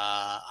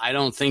 I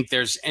don't think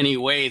there's any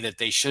way that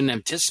they shouldn't have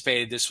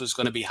anticipated this was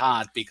going to be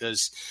hot,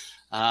 because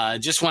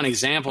just one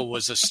example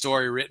was a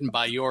story written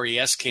by Yori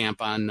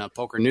Eskamp on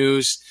Poker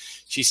News.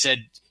 She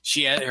said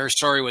her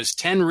story was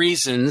 10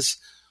 reasons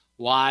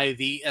why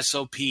the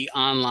SOP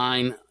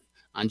online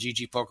on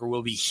GG Poker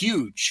will be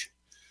huge.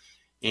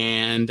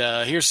 And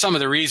here's some of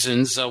the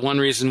reasons. One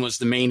reason was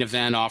the main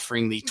event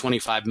offering the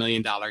 $25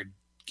 million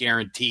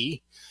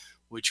guarantee,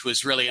 which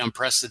was really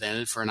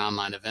unprecedented for an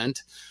online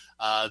event.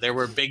 There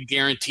were big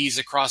guarantees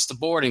across the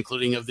board,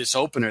 including of this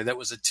opener that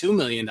was a $2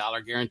 million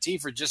guarantee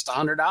for just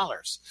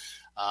 $100.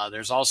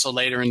 There's also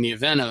later in the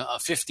event a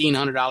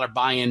 $1,500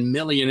 buy-in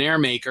millionaire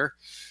maker,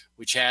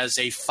 which has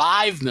a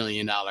 $5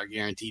 million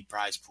guaranteed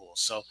prize pool.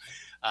 So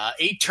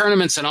 8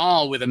 tournaments in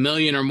all with $1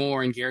 million or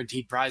more in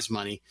guaranteed prize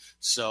money.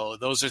 So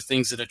those are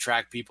things that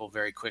attract people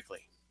very quickly.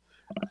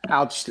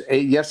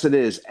 Yes, it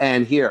is.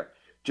 And here,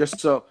 just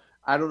so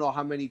I don't know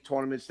how many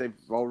tournaments they've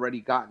already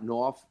gotten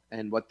off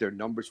and what their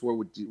numbers were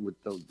with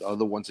the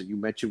other ones that you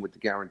mentioned with the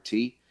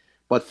guarantee.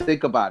 But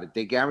think about it.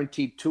 They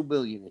guaranteed $2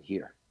 million in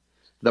here.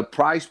 The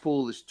prize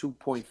pool is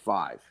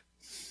 2.5.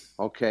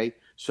 Okay,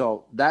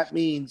 so that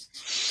means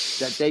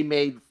that they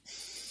made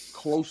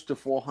close to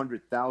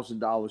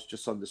 $400,000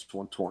 just on this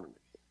one tournament.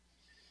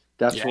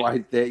 That's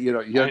why they,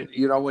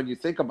 when you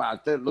think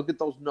about it, look at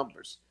those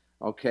numbers.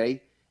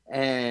 Okay,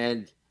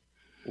 and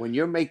when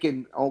you're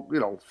making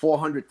 $400,000,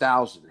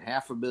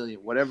 $500,000,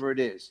 whatever it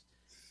is,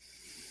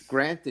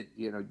 granted,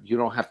 you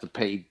don't have to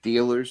pay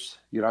dealers,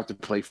 you don't have to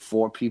pay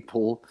 4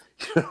 people.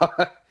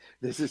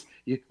 This is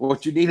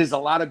what you need is a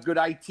lot of good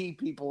IT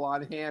people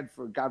on hand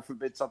for, God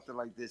forbid, something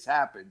like this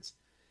happens.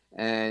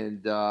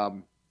 And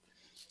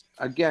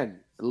again,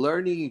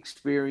 learning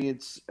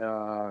experience.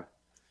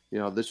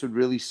 This would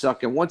really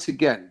suck. And once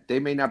again, they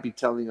may not be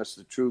telling us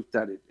the truth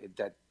that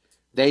that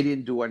they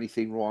didn't do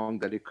anything wrong.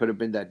 That it could have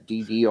been that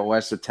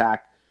DDoS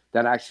attack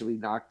that actually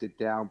knocked it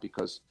down.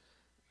 Because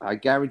I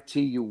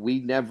guarantee you, we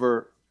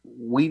never,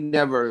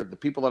 the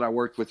people that I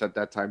worked with at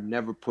that time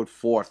never put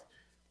forth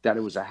that it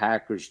was a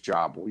hacker's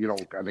job.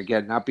 And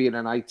again, not being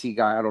an IT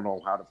guy, I don't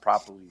know how to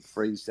properly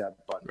phrase that,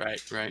 but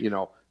right.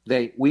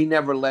 We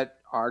never let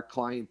our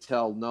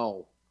clientele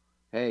know,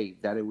 hey,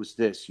 that it was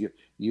this.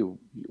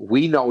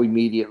 We know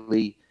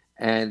immediately,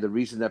 and the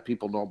reason that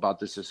people know about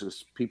this is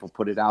because people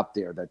put it out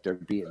there that they're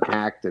being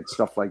hacked and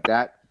stuff like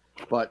that.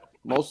 But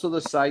most of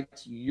the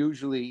sites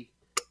usually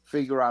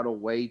figure out a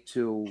way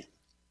to,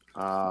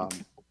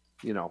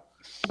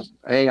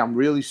 hey, I'm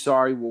really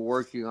sorry, we're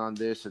working on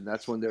this, and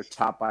that's when their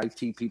top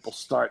IT people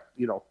start,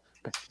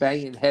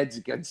 banging heads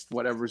against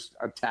whatever's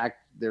attack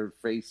they're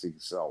facing.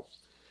 So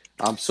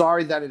I'm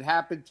sorry that it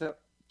happened to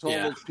all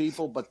those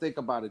people, but think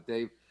about it,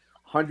 Dave.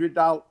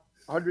 $100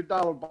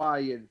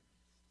 buy-in,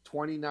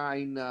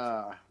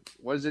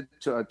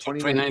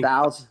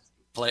 29,000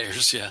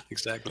 players. Yeah,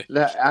 exactly.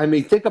 I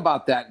mean, think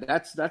about that.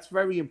 That's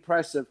very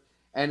impressive.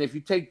 And if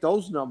you take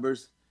those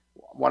numbers,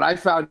 what I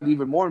found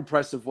even more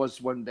impressive was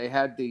when they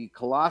had the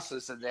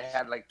Colossus and they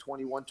had like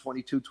 21,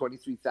 22,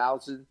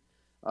 23,000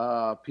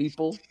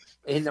 people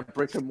in the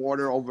brick and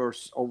mortar over a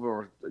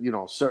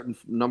certain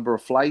number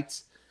of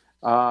flights.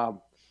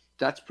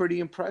 That's pretty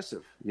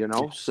impressive,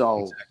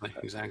 So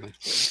exactly.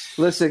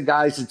 Listen,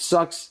 guys, it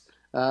sucks,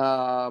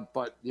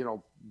 but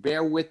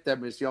bear with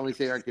them is the only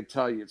thing I can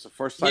tell you. It's the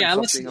first time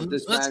something of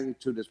this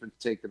magnitude has been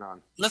taken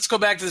on. Let's go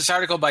back to this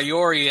article by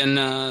Yori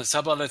and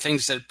some other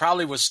things that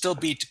probably will still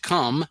be to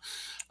come.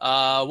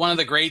 One of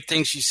the great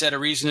things she said, a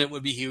reason it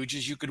would be huge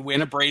is you could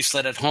win a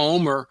bracelet at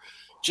home or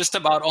just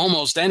about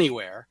almost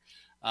anywhere.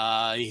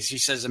 She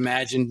says,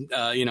 imagine,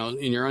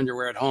 in your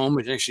underwear at home,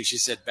 which actually she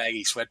said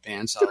baggy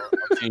sweatpants. I'll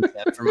change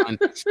that for mine.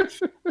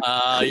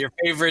 Your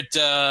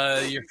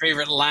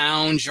favorite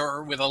lounge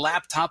or with a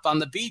laptop on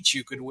the beach,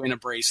 you could win a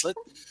bracelet.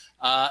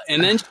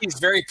 And then she's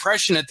very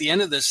prescient at the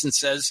end of this and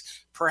says,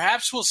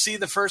 perhaps we'll see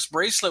the first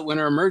bracelet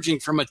winner emerging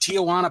from a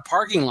Tijuana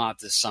parking lot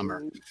this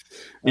summer.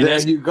 And there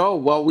you go.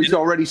 Well, we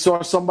already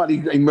saw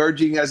somebody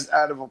emerging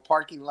out of a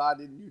parking lot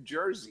in New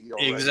Jersey.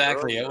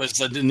 Exactly. Earlier. It was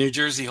the New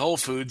Jersey Whole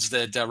Foods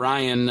that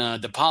Ryan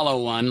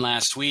DePaulo won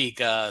last week,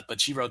 but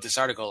she wrote this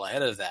article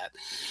ahead of that.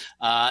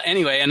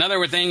 Anyway,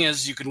 another thing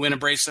is you could win a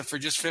bracelet for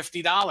just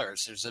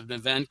 $50. There's an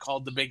event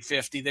called the Big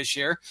 50 this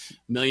year, $1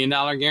 million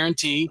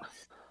guarantee.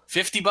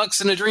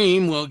 $50 in a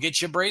dream will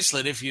get you a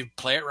bracelet if you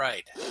play it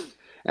right.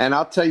 And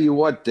I'll tell you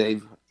what,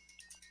 Dave,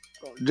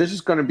 this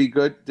is going to be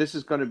good. This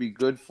is going to be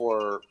good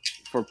for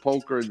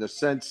poker in the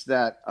sense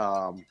that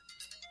I'm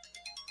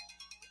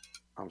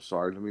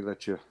sorry. Let me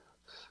let you.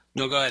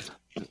 No, go ahead.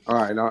 All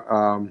right.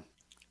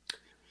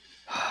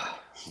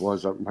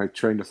 My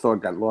train of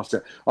thought got lost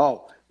there.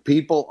 Oh,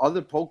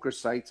 other poker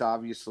sites,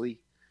 obviously,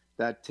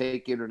 that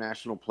take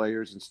international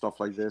players and stuff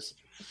like this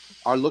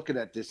are looking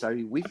at this. I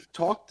mean, we've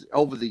talked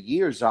over the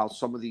years how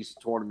some of these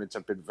tournaments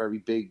have been very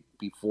big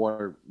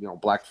before,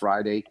 Black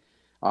Friday.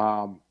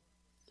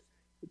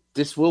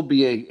 This will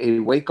be a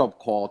wake-up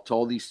call to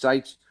all these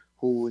sites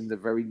who in the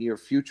very near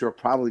future are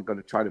probably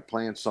going to try to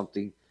plan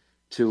something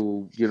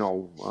to,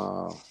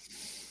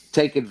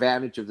 take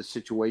advantage of the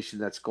situation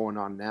that's going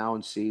on now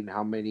and seeing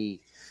how many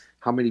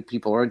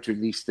people are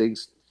entering these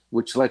things,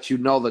 which lets you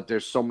know that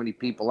there's so many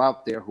people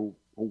out there who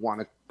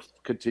want to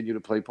continue to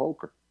play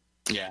poker.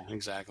 Yeah,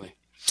 exactly.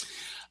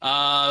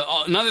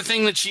 Another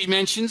thing that she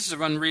mentions, the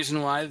one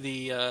reason why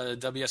the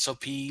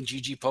WSOP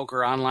GG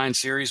Poker Online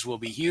Series will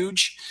be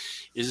huge,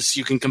 is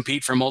you can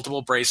compete for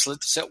multiple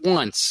bracelets at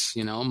once.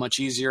 Much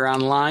easier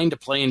online to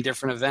play in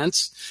different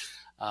events.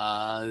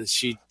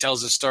 She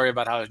tells a story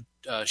about how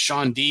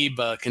Sean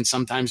Deeb can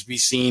sometimes be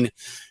seen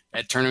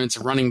at tournaments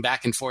running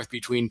back and forth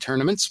between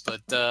tournaments,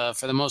 but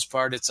for the most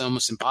part, it's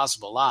almost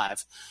impossible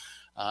live.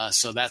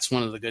 So that's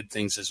one of the good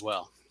things as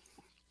well.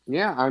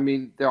 Yeah, I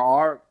mean, there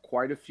are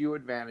quite a few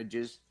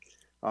advantages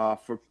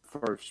for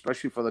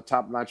especially for the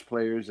top-notch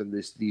players and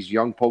these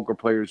young poker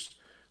players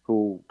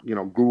who,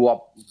 grew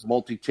up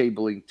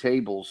multi-tabling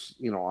tables,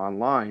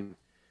 online.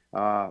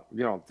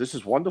 This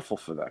is wonderful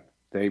for them.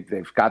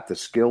 They've got the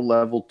skill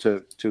level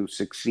to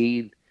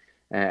succeed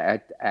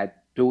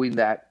at doing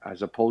that,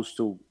 as opposed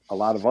to a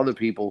lot of other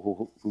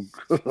people who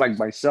like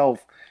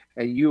myself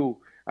and you.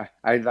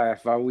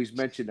 I've always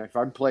mentioned, if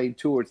I'm playing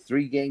 2 or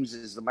 3 games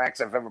is the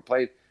max I've ever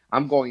played,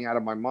 I'm going out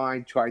of my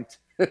mind trying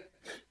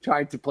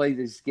to play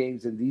these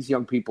games, and these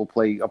young people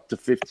play up to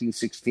 15,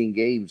 16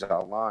 games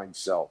online.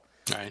 So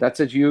right. That's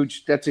a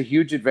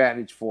huge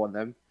advantage for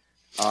them.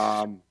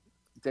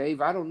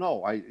 Dave, I don't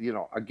know.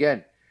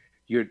 Again,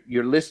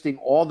 you're listing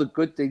all the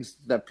good things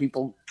that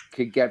people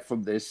can get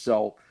from this.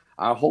 So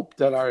I hope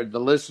that the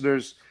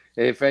listeners,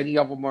 if any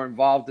of them are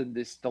involved in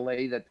this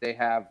delay that they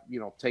have,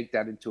 take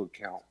that into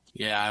account.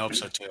 Yeah, I hope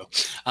so too.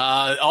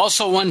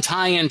 Also, one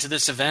tie-in to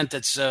this event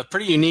that's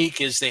pretty unique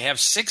is they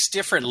have 6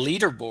 different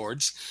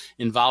leaderboards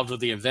involved with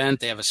the event.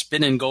 They have a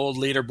spin and gold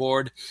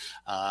leaderboard.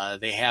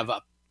 They have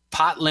a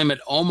Pot Limit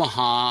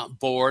Omaha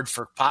board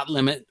for Pot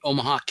Limit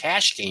Omaha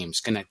cash games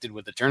connected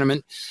with the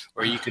tournament,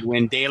 where you could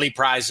win daily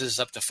prizes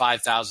up to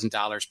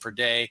 $5,000 per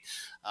day.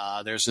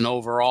 There's an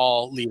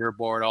overall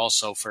leaderboard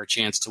also for a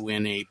chance to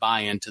win a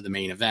buy-in to the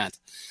main event.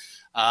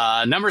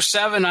 Number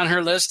 7 on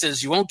her list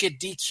is you won't get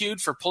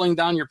DQ'd for pulling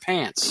down your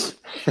pants.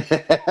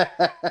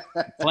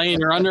 Play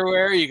in your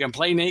underwear. You can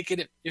play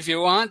naked if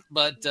you want,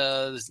 but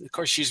of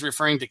course she's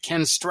referring to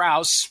Ken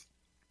Strauss,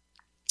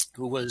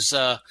 who was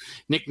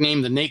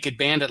nicknamed the Naked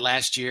Bandit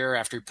last year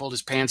after he pulled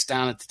his pants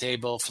down at the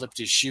table, flipped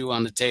his shoe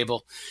on the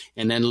table,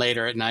 and then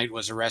later at night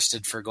was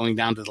arrested for going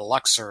down to the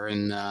Luxor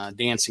and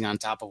dancing on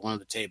top of one of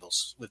the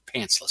tables with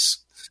pantsless.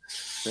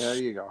 There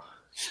you go.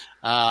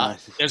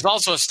 There's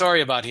also a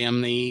story about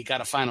him. He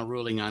got a final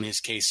ruling on his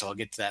case, so I'll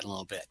get to that in a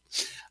little bit.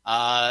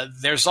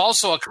 There's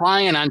also a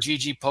client on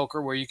GG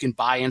Poker where you can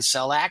buy and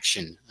sell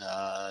action.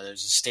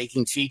 There's a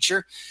staking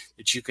feature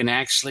that you can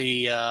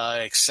actually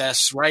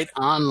access right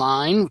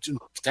online.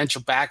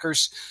 Potential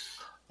backers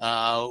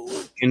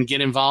can get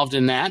involved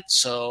in that.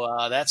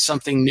 So that's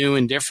something new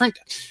and different.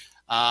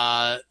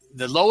 The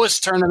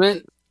lowest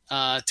tournament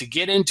to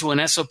get into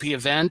an SOP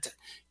event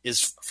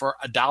is for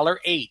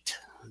 $1.08.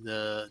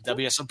 The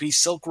WSOP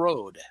Silk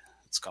Road,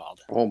 it's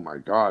called. Oh, my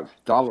God.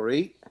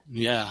 $1.08?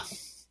 Yeah.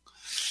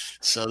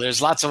 So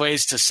there's lots of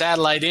ways to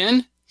satellite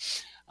in.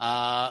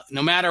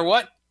 No matter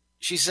what,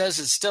 she says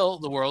it's still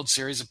the World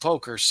Series of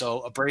Poker. So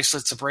a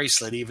bracelet's a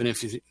bracelet, even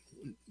if you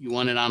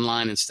want it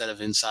online instead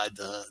of inside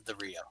the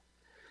Rio.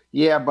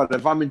 Yeah, but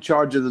if I'm in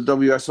charge of the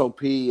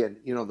WSOP and,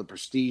 the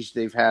prestige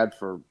they've had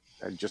for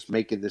just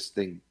making this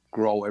thing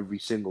grow every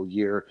single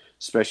year,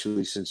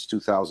 especially since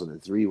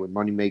 2003 when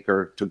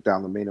Moneymaker took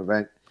down the main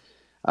event,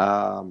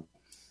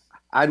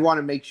 I'd want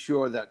to make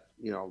sure that,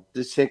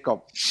 this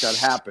hiccup that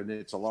happened, and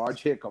it's a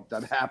large hiccup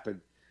that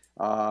happened,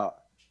 not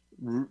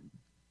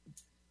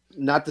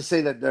to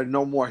say that there are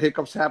no more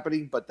hiccups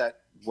happening, but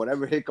that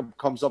whatever hiccup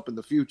comes up in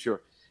the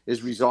future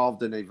is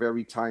resolved in a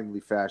very timely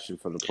fashion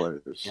for the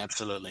players.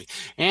 Absolutely.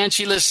 And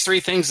she lists 3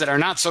 things that are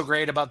not so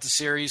great about the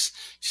series.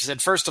 She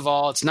said, first of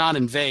all, it's not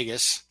in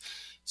Vegas.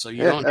 So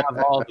you don't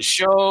have all the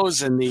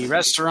shows and the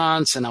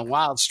restaurants and a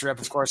wild strip.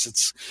 Of course,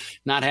 it's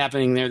not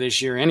happening there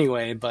this year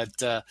anyway,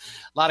 but a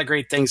lot of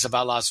great things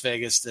about Las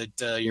Vegas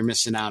that you're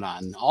missing out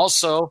on.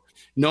 Also,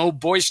 no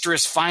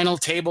boisterous final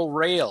table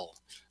rail.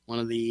 One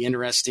of the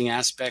interesting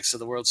aspects of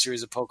the World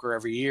Series of Poker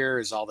every year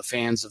is all the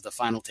fans of the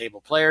final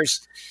table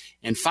players.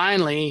 And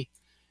finally,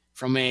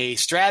 from a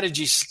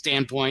strategy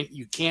standpoint,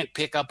 you can't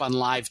pick up on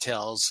live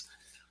tells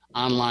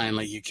online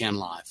like you can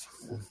live.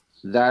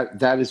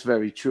 That is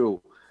very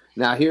true.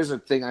 Now, here's a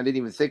thing I didn't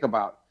even think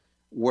about.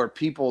 Were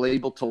people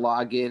able to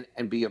log in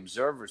and be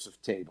observers of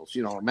tables?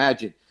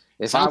 Imagine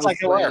if I was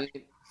playing.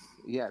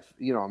 Yeah,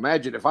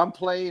 imagine if I'm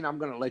playing, I'm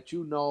going to let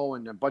you know,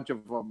 and a bunch of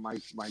my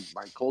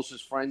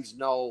closest friends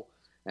know,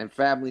 and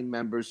family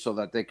members, so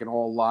that they can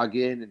all log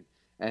in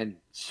and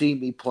see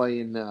me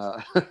playing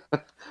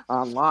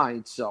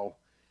online. So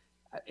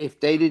if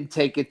they didn't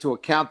take into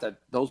account that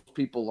those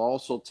people are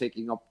also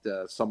taking up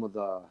some of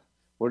the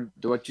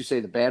what you say,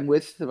 the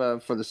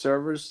bandwidth for the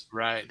servers.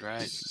 Right.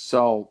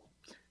 So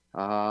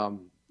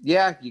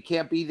yeah, you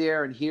can't be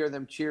there and hear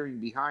them cheering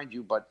behind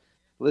you. But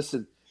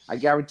listen, I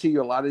guarantee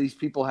you, a lot of these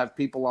people have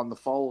people on the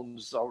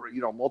phones, or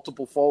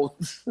multiple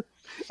phones.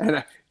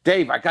 And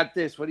Dave, I got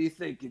this. What do you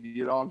think?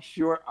 And, I'm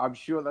sure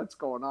that's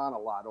going on a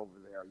lot over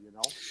there.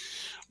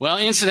 Well,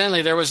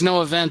 incidentally, there was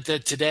no event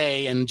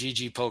today in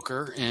GG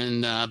Poker,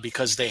 and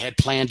because they had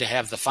planned to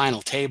have the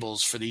final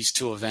tables for these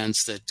two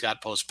events that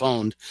got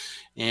postponed,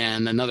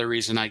 and another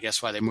reason, I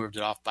guess, why they moved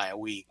it off by a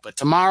week. But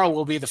tomorrow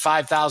will be the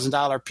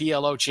 $5,000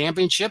 PLO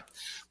Championship.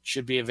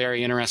 Should be a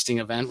very interesting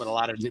event with a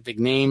lot of big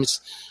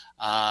names.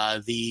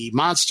 The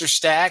Monster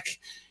Stack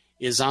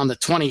is on the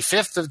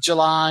 25th of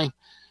July.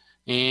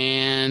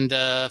 And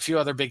a few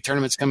other big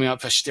tournaments coming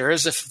up. There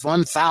is a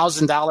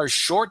 $1,000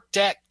 short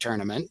deck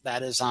tournament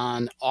that is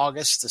on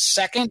August the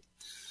 2nd.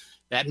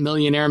 That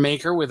Millionaire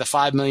Maker with a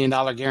 $5 million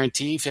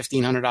guarantee,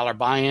 $1,500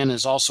 buy-in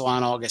is also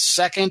on August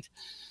 2nd.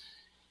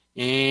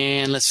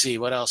 And let's see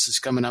what else is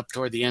coming up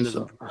toward the end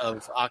of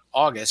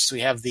August.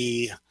 We have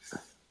the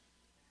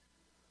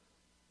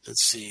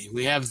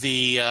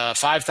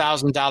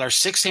 $5,000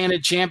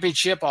 six-handed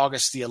championship,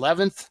 August the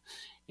 11th.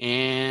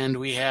 And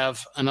we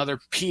have another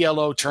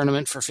PLO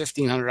tournament for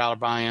 $1,500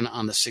 buy-in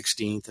on the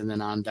 16th, and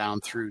then on down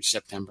through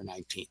September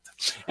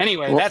 19th.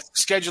 Anyway, that's the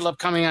schedule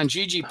upcoming on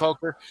GG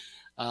Poker.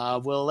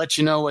 We'll let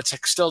you know what's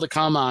still to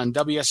come on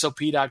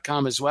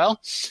WSOP.com as well.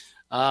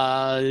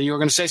 You were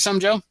going to say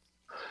something, Joe?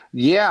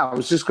 Yeah, I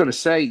was just going to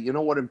say,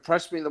 what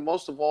impressed me the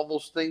most of all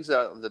those things,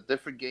 the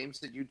different games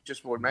that you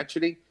just were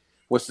mentioning,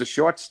 was the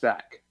short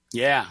stack.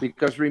 Yeah.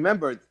 Because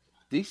remember,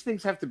 these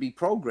things have to be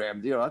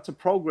programmed. That's a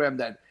program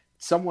that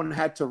someone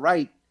had to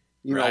write,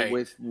 right.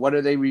 With what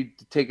are they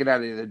taking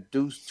out of it?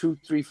 Deuce 2,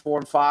 3, 4,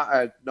 and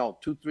 5?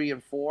 2, 3,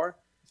 and 4.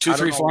 2,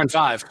 3, 4, and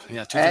 5.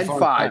 Yeah, 2, 3, 4,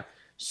 5.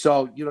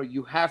 So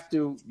you have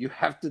to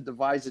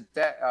devise a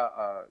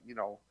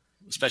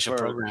special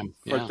program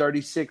for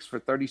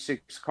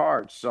 36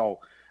 cards. So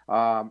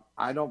I'm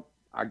not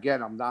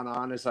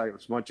honest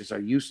as much as I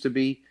used to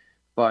be,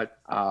 but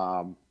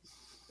at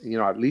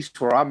least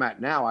where I'm at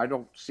now, I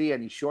don't see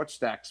any short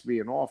stacks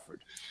being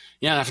offered.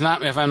 Yeah, if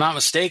I'm not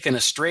mistaken,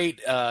 a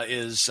straight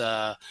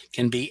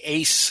can be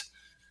ace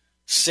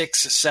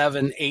 6,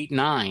 7, 8,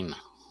 9.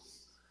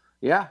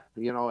 Yeah,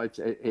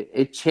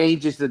 it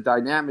changes the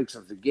dynamics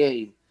of the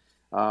game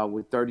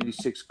with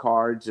 36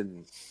 cards,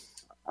 and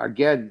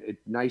again,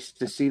 it's nice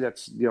to see that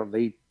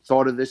they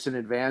thought of this in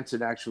advance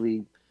and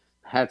actually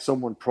had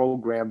someone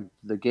program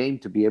the game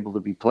to be able to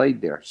be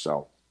played there.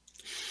 So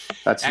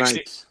that's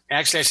nice.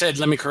 Actually,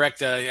 let me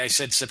correct. I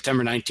said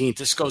September 19th.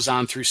 This goes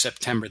on through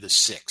September the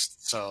 6th.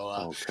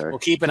 So We'll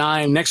keep an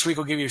eye. Next week,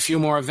 we'll give you a few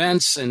more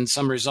events and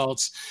some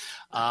results.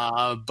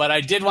 But I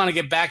did want to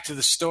get back to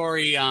the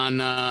story on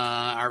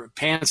our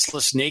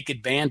pantsless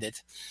naked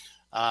bandit.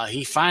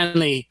 He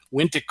finally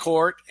went to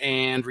court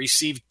and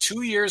received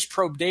 2 years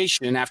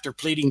probation after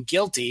pleading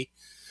guilty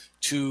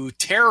to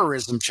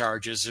terrorism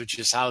charges, which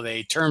is how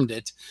they termed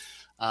it.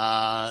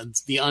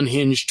 The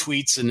unhinged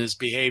tweets and his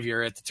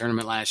behavior at the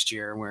tournament last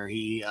year, where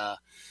he,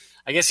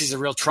 I guess he's a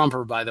real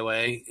trumper, by the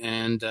way,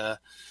 and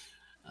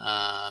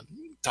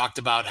talked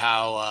about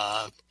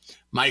how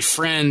my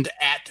friend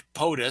at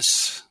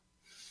POTUS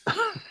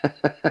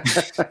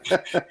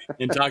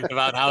and talked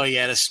about how he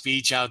had a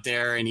speech out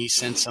there and he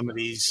sent some of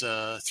these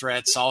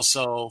threats.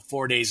 Also,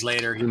 4 days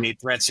later, he made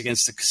threats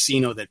against the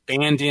casino that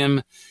banned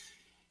him.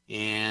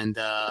 And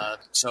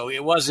so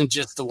it wasn't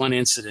just the one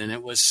incident,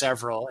 it was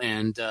several.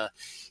 And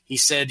he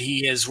said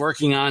he is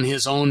working on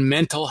his own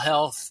mental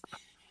health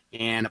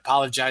and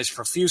apologized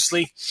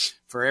profusely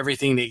for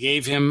everything they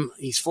gave him.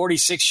 He's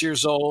 46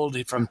 years old,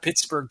 from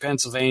Pittsburgh,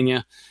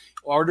 Pennsylvania,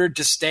 ordered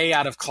to stay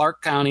out of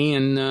Clark County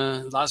in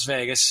Las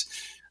Vegas,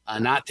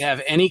 not to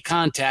have any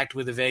contact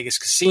with the Vegas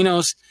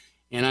casinos,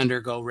 and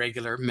undergo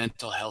regular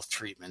mental health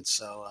treatment.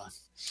 So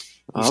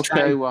he's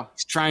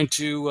trying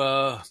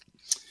to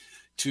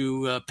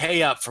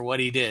pay up for what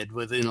he did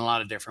in a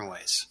lot of different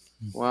ways.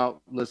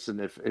 Well,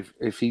 listen,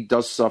 if he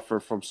does suffer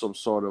from some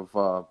sort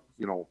of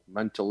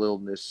mental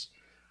illness,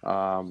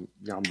 I'm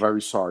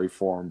very sorry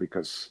for him,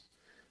 because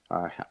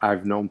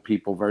I've known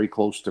people very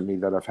close to me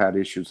that have had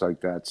issues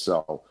like that.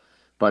 So,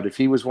 but if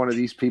he was one of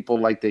these people,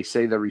 like they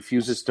say, that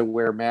refuses to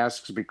wear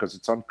masks because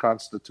it's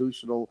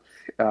unconstitutional,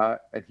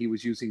 and he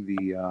was using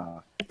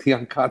the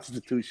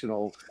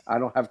unconstitutional "I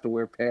don't have to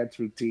wear pants"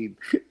 routine,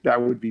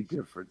 that would be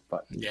different.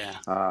 But yeah,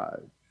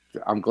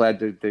 I'm glad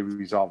that they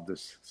resolved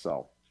this.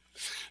 So,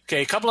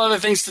 okay, a couple other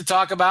things to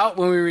talk about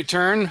when we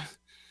return.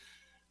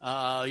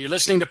 You're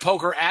listening to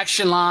Poker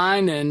Action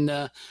Line,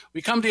 and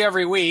we come to you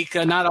every week,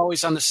 not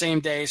always on the same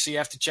day, so you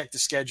have to check the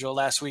schedule.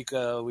 Last week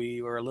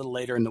we were a little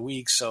later in the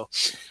week, so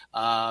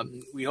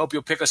we hope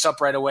you'll pick us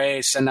up right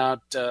away, send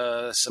out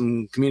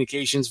some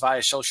communications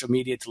via social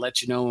media to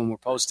let you know when we're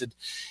posted.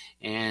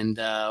 And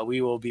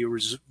we will be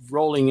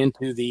rolling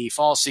into the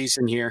fall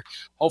season here.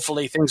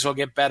 Hopefully things will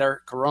get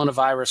better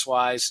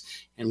coronavirus-wise,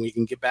 and we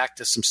can get back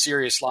to some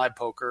serious live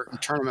poker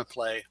and tournament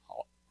play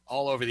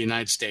all over the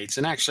United States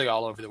and actually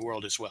all over the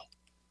world as well.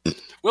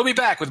 We'll be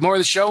back with more of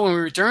the show when we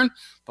return.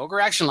 Poker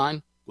Action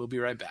Line. We'll be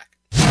right back.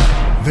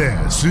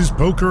 This is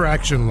Poker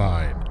Action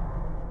Line.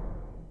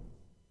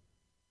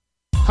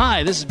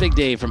 Hi, this is Big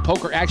Dave from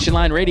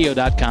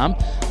PokerActionLineRadio.com.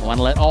 I want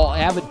to let all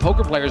avid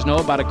poker players know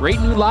about a great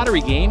new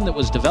lottery game that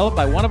was developed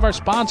by one of our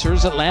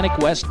sponsors, Atlantic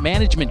West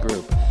Management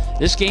Group.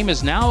 This game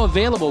is now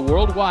available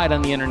worldwide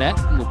on the internet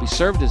and will be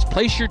served as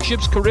Place Your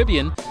Chips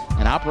Caribbean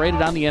and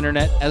operated on the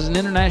internet as an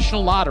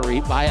international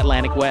lottery by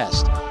Atlantic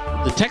West.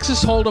 The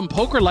Texas Hold'em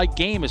poker-like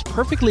game is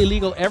perfectly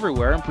legal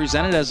everywhere and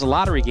presented as a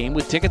lottery game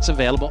with tickets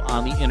available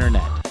on the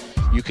internet.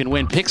 You can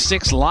win Pick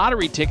 6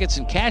 lottery tickets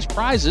and cash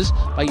prizes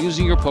by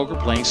using your poker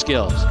playing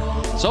skills.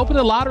 It's open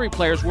to lottery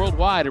players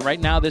worldwide, and right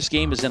now this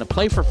game is in a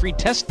play-for-free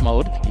test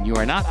mode, and you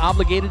are not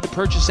obligated to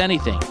purchase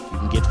anything. You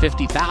can get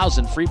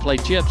 50,000 free play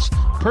chips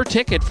per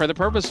ticket for the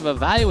purpose of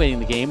evaluating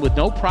the game with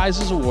no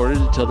prizes awarded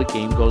until the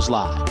game goes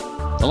live.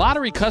 The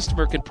lottery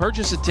customer can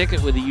purchase a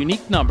ticket with a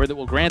unique number that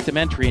will grant them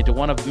entry into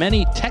one of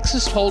many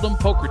Texas Hold'em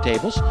poker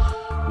tables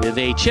with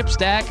a chip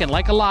stack, and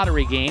like a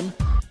lottery game,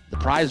 the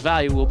prize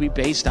value will be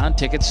based on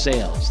ticket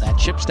sales. That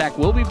chip stack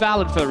will be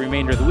valid for the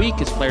remainder of the week,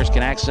 as players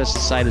can access the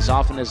site as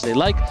often as they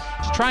like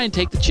to try and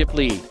take the chip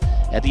lead.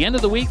 At the end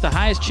of the week, the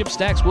highest chip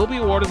stacks will be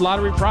awarded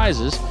lottery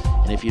prizes,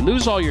 and if you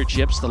lose all your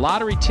chips, the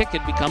lottery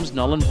ticket becomes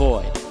null and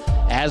void.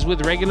 As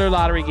with regular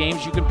lottery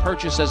games, you can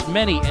purchase as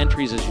many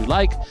entries as you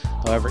like.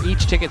 However,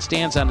 each ticket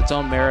stands on its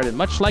own merit, and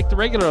much like the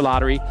regular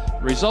lottery,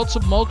 the results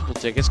of multiple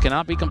tickets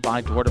cannot be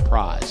combined toward a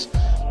prize.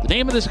 The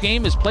name of this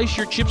game is Place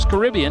Your Chips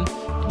Caribbean,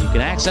 and you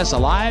can access a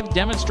live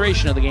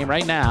demonstration of the game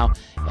right now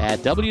at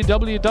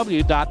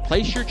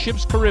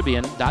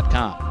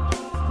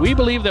www.placeyourchipscaribbean.com. We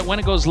believe that when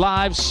it goes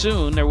live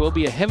soon, there will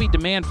be a heavy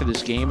demand for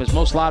this game, as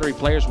most lottery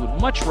players would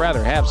much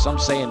rather have some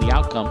say in the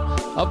outcome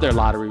of their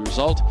lottery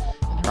result.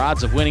 Their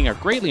odds of winning are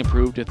greatly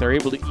improved if they're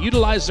able to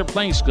utilize their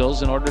playing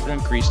skills in order to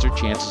increase their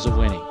chances of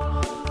winning.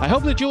 I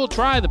hope that you will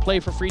try the Play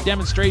for Free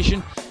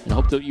demonstration and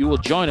hope that you will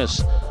join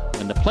us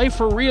when the Play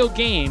for Real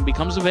game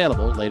becomes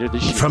available later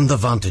this year. From the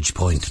vantage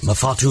point,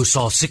 Mafatu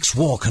saw 6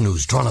 war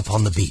canoes drawn up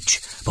on the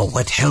beach, but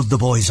what held the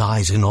boy's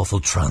eyes in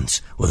awful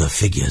trance were the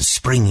figures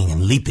springing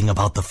and leaping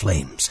about the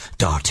flames,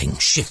 darting,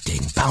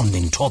 shifting,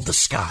 bounding toward the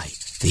sky,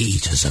 the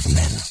eaters of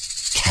men.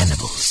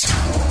 Cannibals.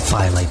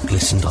 Firelight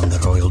glistened on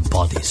their oiled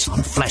bodies,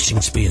 on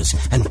flashing spears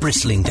and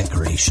bristling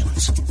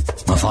decorations.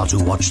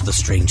 Mafatu watched the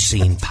strange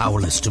scene,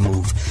 powerless to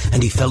move,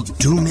 and he felt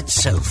doom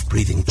itself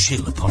breathing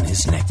chill upon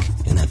his neck.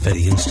 In that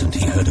very instant,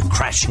 he heard a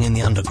crashing in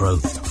the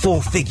undergrowth. 4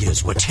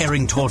 figures were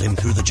tearing toward him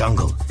through the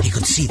jungle. He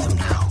could see them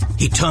now.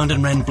 He turned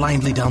and ran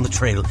blindly down the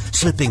trail,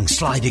 slipping,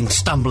 sliding,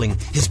 stumbling,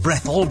 his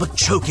breath all but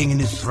choking in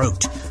his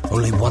throat.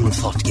 Only one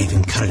thought gave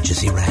him courage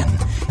as he ran.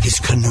 His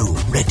canoe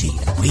ready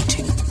and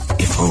waiting.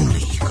 If only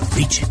he could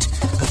reach it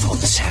before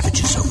the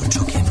savages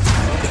overtook him.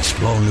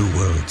 Explore new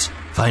worlds.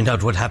 Find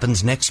out what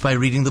happens next by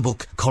reading the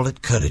book Call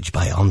It Courage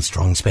by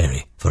Armstrong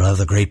Sperry. For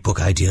other great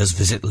book ideas,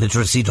 visit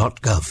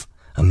literacy.gov.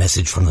 A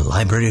message from the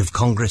Library of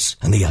Congress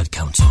and the Ad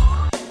Council.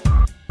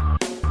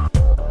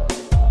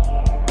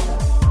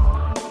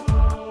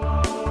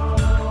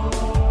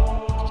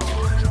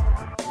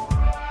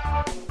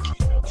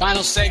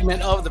 Final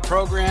segment of the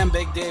program,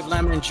 Big Dave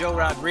Lemon and Joe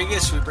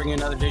Rodriguez. We bring you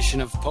another edition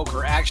of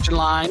Poker Action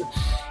Line.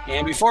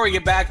 And before we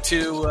get back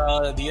to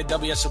the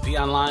WSOP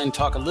Online,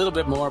 talk a little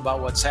bit more about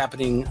what's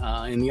happening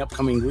in the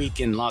upcoming week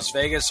in Las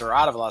Vegas, or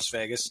out of Las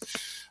Vegas,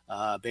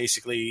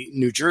 basically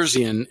New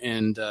Jersey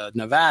and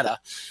Nevada.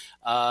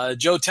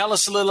 Joe, tell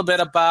us a little bit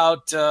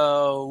about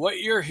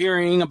what you're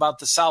hearing about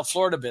the South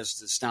Florida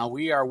business. Now,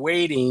 we are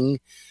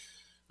waiting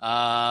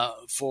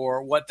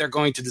for what they're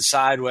going to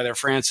decide, whether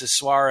Francis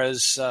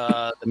Suarez,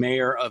 the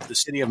mayor of the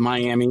city of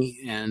Miami,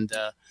 and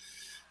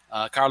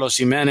Carlos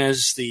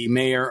Jimenez, the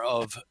mayor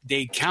of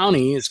Dade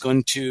County, is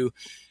going to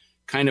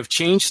kind of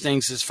change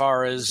things as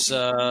far as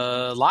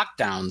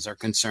lockdowns are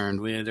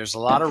concerned. There's a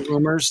lot of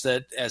rumors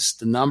that as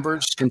the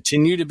numbers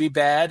continue to be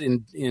bad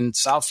in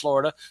South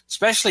Florida,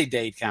 especially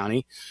Dade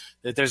County,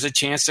 that there's a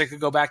chance they could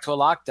go back to a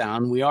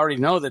lockdown. We already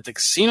know that the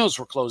casinos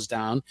were closed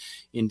down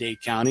in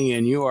Dade County,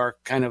 and you are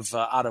kind of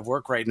out of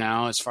work right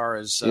now as far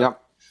as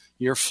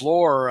your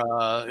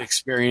floor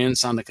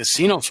experience on the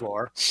casino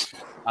floor.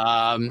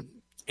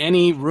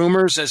 Any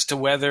rumors as to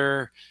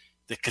whether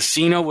the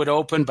casino would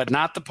open but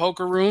not the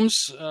poker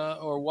rooms,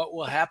 or what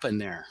will happen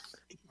there?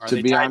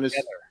 To be honest,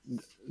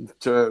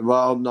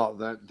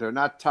 no, they're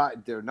not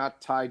tied. They're not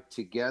tied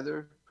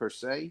together per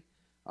se.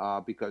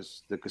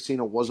 Because the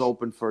casino was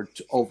open for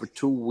over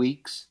 2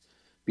 weeks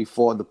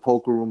before the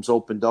poker rooms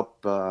opened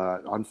up.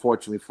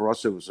 Unfortunately for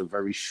us, it was a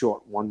very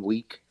short 1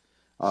 week.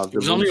 It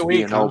was only a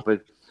week, huh?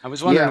 Open. I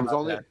was wondering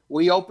about that.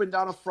 We opened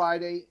on a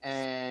Friday,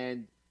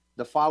 and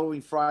the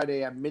following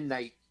Friday at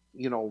midnight,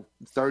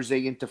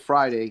 Thursday into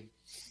Friday,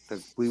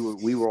 because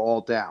we were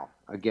all down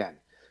again.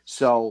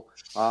 So,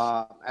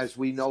 as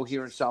we know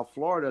here in South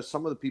Florida,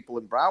 some of the people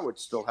in Broward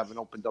still haven't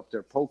opened up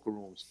their poker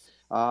rooms.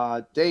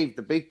 Dave,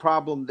 the big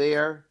problem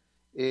there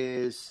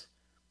is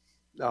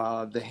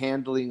the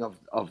handling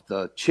of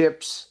the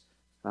chips.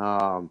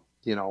 The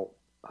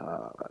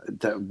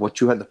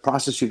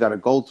process you got to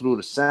go through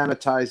to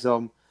sanitize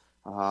them.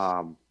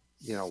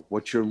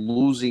 What you're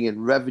losing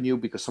in revenue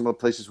because some of the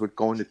places were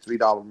going to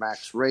 $3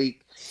 max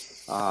rate.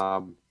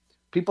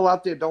 People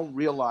out there don't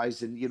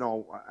realize, and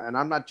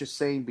I'm not just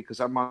saying because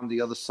I'm on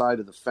the other side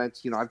of the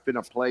fence. I've been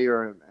a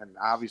player, and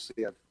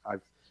obviously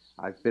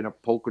I've been a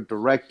poker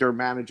director,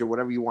 manager,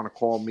 whatever you want to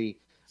call me.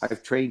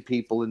 I've trained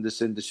people in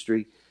this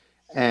industry,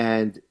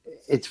 and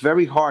it's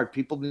very hard.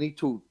 People need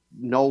to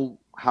know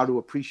how to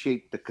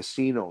appreciate the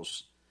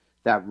casinos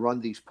that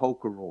run these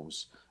poker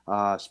rooms,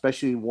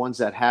 especially ones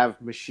that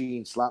have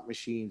machines, slot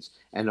machines,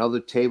 and other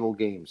table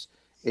games.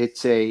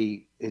 It's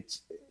a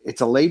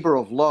labor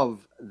of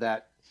love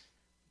that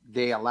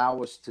they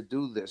allow us to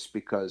do this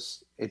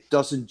because it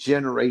doesn't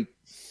generate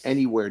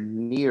anywhere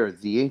near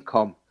the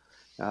income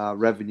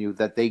revenue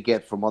that they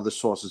get from other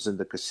sources in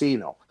the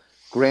casino.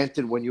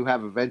 Granted, when you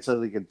have events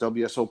like a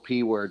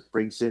WSOP where it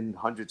brings in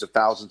hundreds of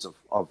thousands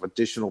of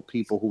additional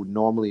people who would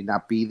normally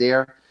not be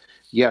there,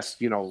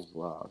 yes,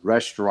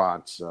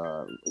 restaurants,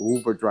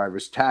 Uber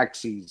drivers,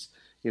 taxis,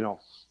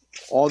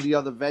 all the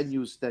other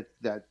venues that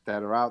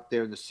are out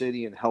there in the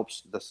city and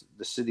helps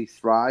the city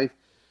thrive.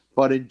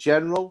 But in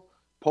general,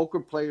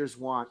 poker players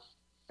want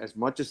as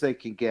much as they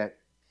can get,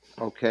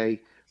 okay,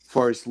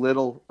 for as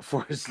little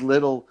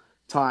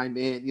time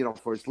in,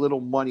 for as little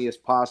money as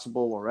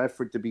possible or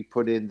effort to be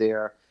put in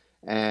there.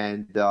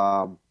 And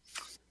down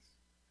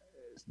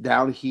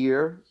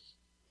here,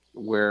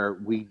 where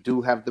we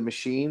do have the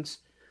machines,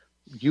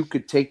 you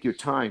could take your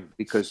time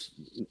because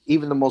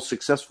even the most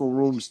successful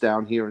rooms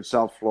down here in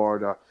South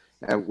Florida,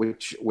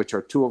 which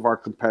are two of our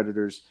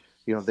competitors,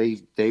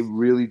 they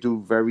really do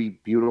very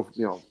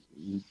beautiful,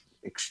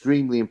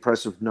 extremely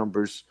impressive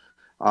numbers.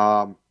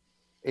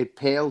 It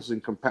pales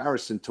in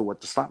comparison to what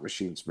the slot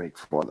machines make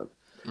for them.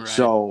 Right.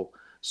 So,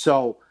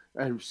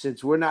 and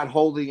since we're not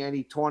holding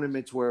any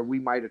tournaments where we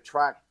might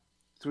attract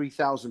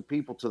 3,000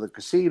 people to the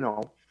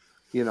casino,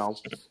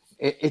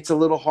 it's a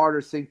little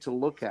harder thing to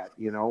look at,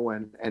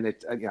 and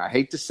it, I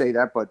hate to say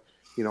that, but,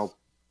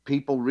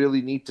 people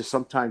really need to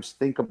sometimes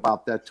think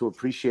about that to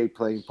appreciate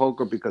playing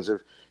poker because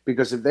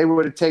if they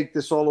were to take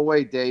this all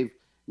away, Dave,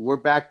 we're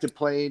back to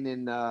playing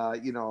in,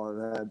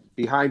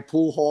 behind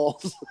pool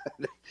halls,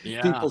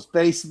 people's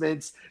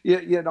basements.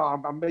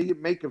 I'm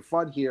making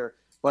fun here,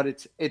 but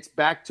it's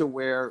back to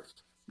where,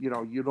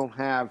 you don't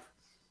have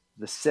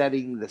the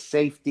setting, the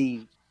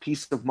safety,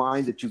 peace of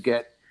mind that you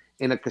get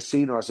in a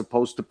casino as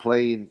opposed to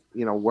playing,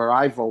 where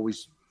I've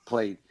always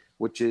played,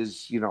 which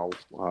is,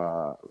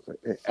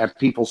 at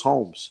people's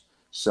homes.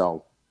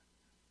 So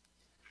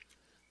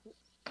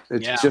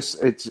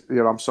it's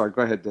I'm sorry.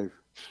 Go ahead, Dave.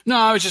 No,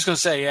 I was just going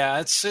to say,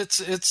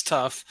 it's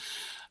tough.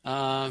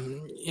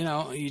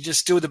 You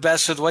just do the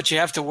best with what you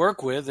have to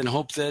work with and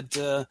hope that,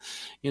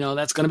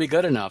 that's going to be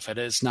good enough. It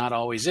is not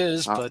always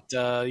is, but,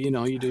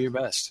 you do your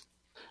best.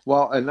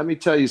 Well, and let me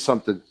tell you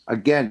something.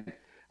 Again,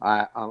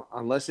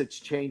 unless it's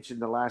changed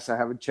I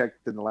haven't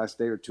checked in the last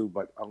day or two,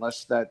 but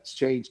unless that's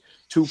changed,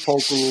 2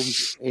 poker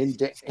rooms in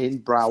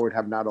Broward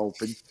have not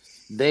opened.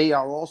 They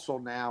are also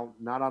now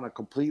not on a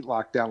complete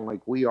lockdown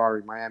like we are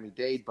in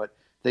Miami-Dade, but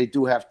they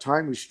do have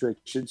time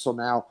restrictions. So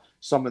now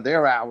some of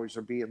their hours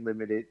are being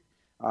limited.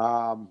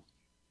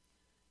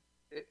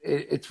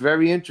 It's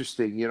very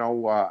interesting.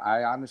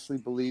 I honestly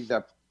believe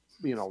that,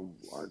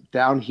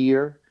 down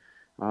here,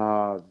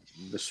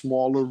 the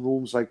smaller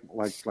rooms like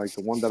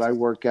the one that I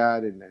work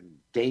at and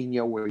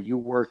Dania where you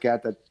work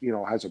at that,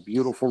 has a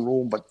beautiful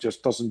room but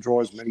just doesn't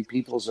draw as many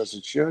people as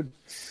it should,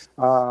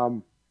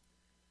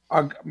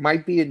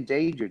 might be in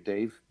danger,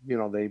 Dave.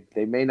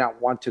 They may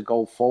not want to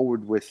go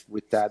forward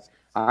with that.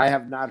 I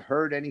have not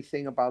heard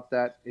anything about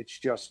that. It's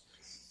just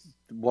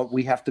what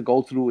we have to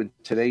go through in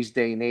today's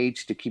day and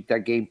age to keep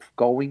that game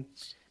going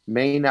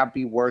may not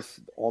be worth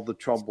all the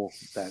trouble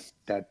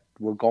that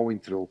we're going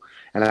through.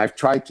 And I've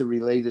tried to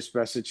relay this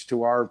message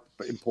to our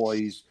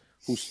employees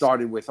who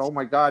started with, oh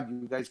my God,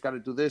 you guys got to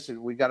do this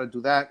and we got to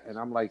do that. And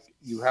I'm like,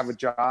 you have a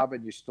job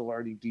and you're still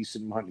earning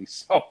decent money.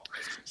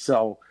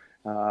 So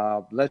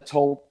let's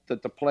hope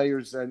that the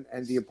players and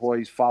the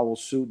employees follow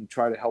suit and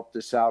try to help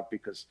this out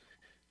because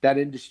that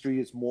industry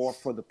is more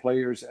for the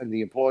players and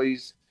the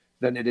employees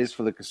than it is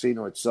for the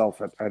casino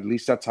itself. At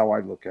least that's how I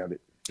look at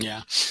it.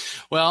 Yeah.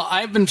 Well,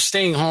 I've been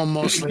staying home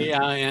mostly.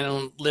 I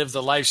don't live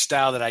the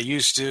lifestyle that I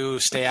used to,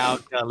 stay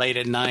out late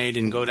at night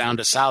and go down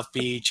to South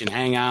Beach and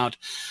hang out.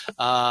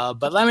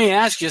 But let me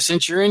ask you,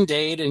 since you're in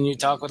Dade and you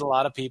talk with a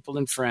lot of people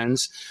and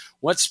friends,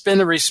 what's been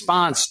the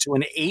response to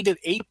an 8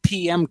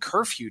 p.m.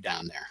 curfew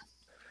down there?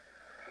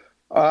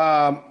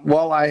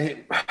 Well,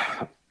 I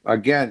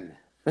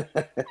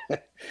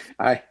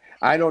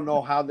don't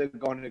know how they're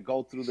going to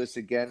go through this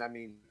again. I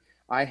mean,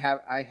 I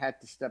had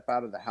to step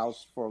out of the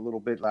house for a little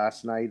bit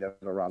last night at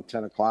around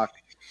 10 o'clock,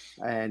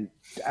 and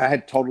I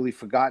had totally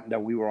forgotten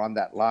that we were on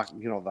that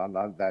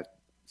on that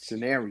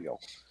scenario.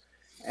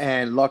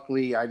 And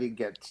luckily, I didn't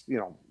get,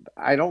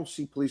 I don't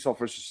see police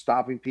officers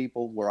stopping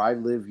people where I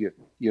live. You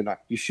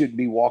shouldn't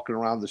be walking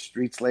around the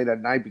streets late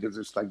at night because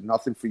there's like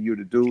nothing for you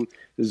to do.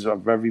 This is a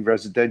very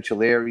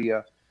residential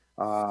area.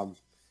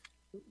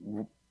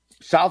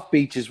 South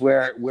Beach is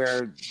where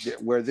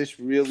this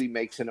really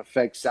makes an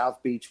effect.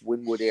 South Beach,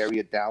 Wynwood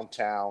area,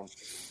 downtown,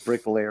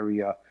 Brickell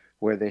area,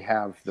 where they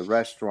have the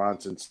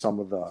restaurants and some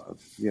of the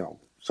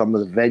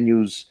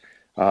venues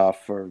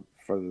for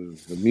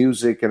the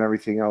music and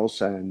everything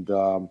else, and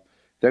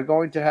they're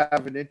going to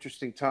have an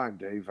interesting time,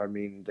 Dave. I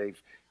mean,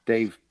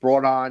 they've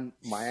brought on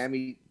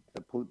Miami.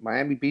 The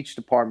Miami Beach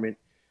Department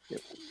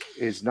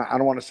is not, I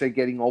don't want to say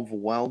getting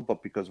overwhelmed,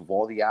 but because of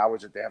all the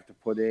hours that they have to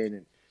put in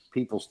and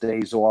people's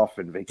days off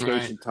and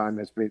vacation time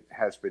has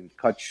been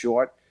cut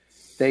short.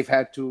 They've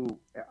had to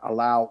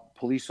allow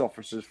police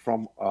officers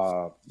from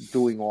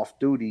doing off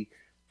duty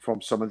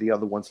from some of the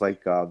other ones,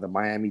 like the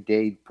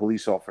Miami-Dade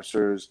police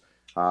officers.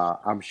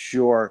 I'm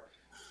sure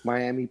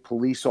Miami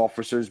police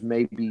officers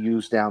may be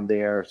used down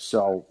there.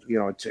 So,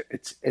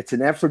 it's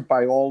an effort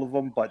by all of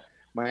them, but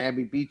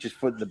Miami Beach is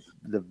footing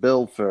the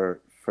bill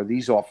for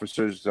these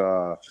officers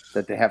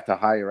that they have to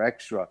hire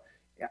extra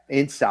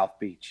in South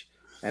Beach.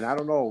 And I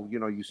don't know,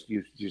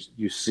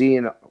 you're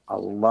seeing a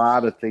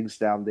lot of things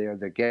down there.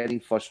 They're getting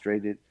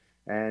frustrated.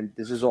 And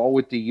this is all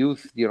with the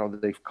youth, that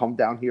they've come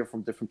down here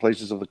from different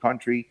places of the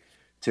country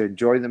to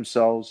enjoy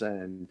themselves,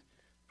 and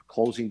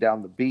closing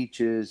down the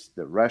beaches,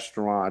 the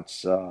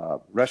restaurants.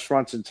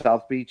 Restaurants in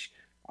South Beach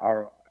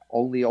are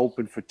only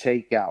open for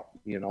takeout,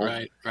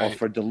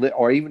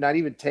 or even not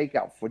even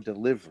takeout, for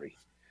delivery.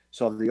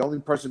 So the only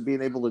person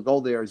being able to go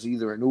there is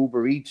either an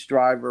Uber Eats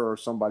driver or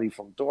somebody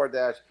from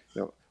DoorDash.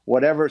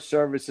 Whatever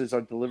services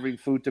are delivering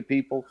food to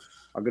people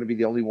are going to be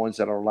the only ones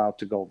that are allowed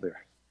to go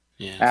there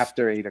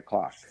after 8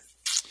 o'clock.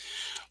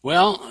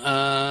 Well,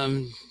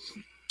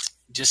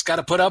 just got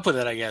to put up with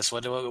it, I guess.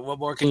 What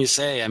more can you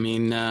say? I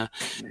mean,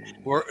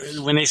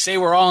 when they say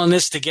we're all in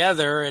this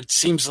together, it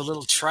seems a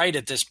little trite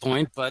at this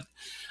point, but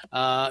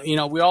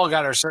we all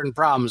got our certain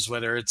problems,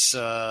 whether it's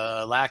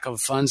lack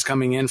of funds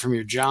coming in from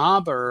your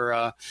job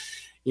or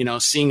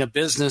seeing a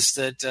business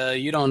that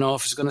you don't know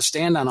if it's going to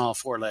stand on all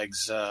four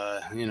legs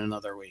in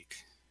another week.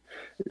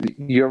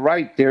 You're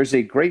right. There's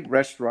a great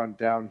restaurant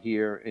down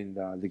here in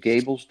the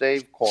Gables,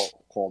 Dave,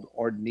 called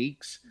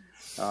Ordnique's.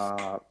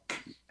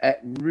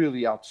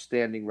 Really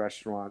outstanding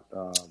restaurant.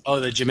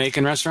 The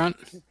Jamaican restaurant?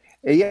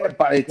 Yeah,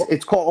 but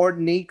it's called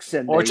Ordnique's.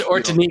 And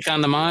Ortonique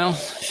on the Mile?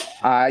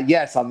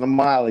 Yes, on the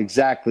Mile,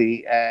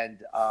 exactly.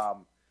 And a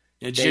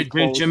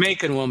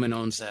Jamaican woman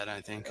owns that, I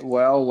think.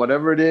 Well,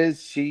 whatever it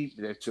is,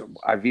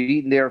 I've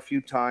eaten there a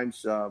few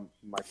times.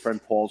 My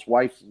friend Paul's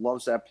wife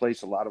loves that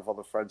place. A lot of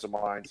other friends of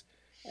mine,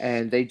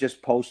 and they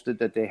just posted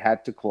that they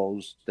had to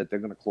close. That they're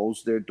going to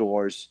close their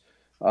doors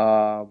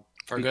for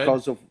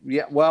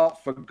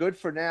good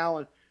for now.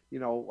 And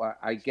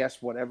I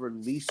guess whatever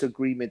lease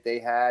agreement they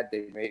had,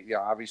 they made.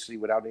 Obviously,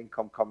 without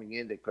income coming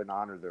in, they couldn't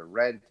honor their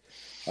rent.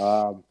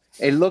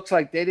 It looks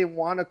like they didn't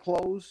want to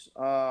close,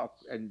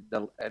 and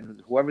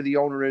whoever the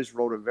owner is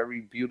wrote a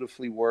very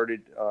beautifully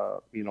worded,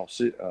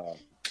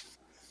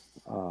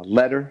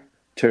 letter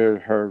to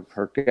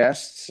her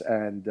guests,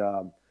 and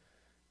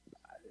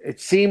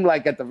it seemed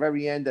like at the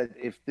very end that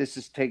if this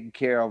is taken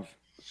care of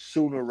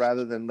sooner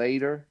rather than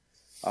later,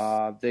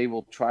 they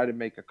will try to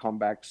make a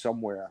comeback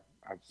somewhere.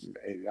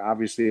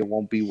 Obviously, it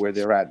won't be where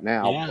they're at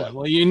now. Yeah,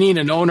 well, you need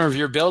an owner of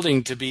your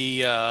building to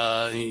be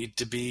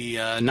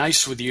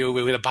nice with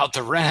you about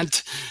the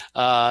rent,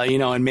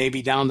 and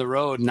maybe down the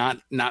road not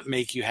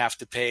make you have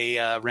to pay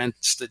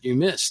rents that you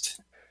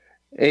missed.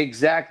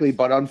 Exactly,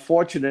 but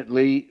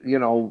unfortunately,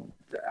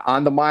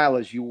 on the Mile,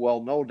 as you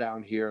well know,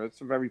 down here,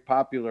 it's a very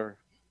popular,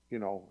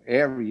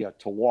 area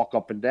to walk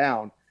up and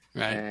down,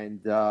 right?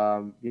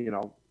 And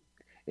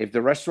if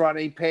the restaurant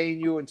ain't paying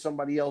you and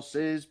somebody else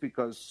is,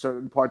 because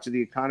certain parts of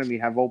the economy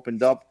have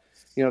opened up,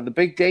 the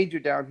big danger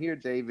down here,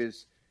 Dave,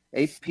 is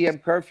 8 p.m.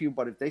 curfew.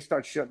 But if they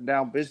start shutting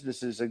down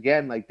businesses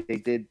again, like they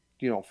did,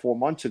 3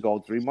 months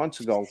ago,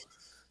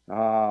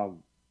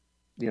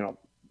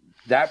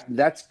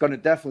 that's going to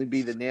definitely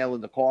be the nail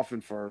in the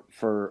coffin for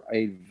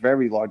a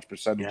very large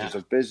percentage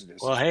of business.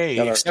 Well, hey,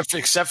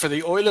 except for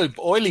the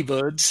oily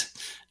birds,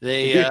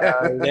 they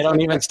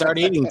don't even start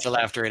eating till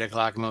after 8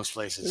 o'clock in most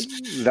places.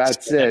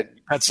 That's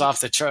it. Cuts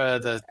off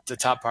the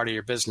top part of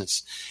your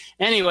business.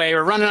 Anyway,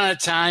 we're running out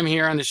of time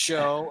here on the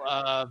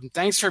show.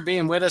 Thanks for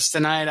being with us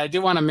tonight. I do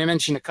want to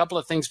mention a couple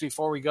of things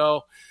before we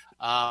go.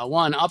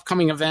 One,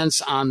 upcoming events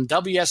on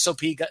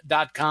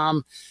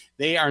WSOP.com.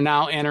 They are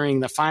now entering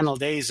the final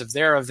days of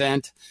their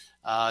event.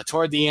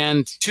 Toward the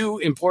end, 2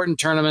 important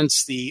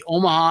tournaments. The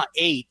Omaha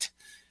 8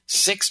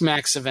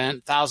 6-Max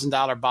event,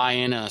 $1,000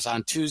 buy-in, is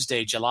on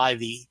Tuesday, July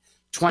the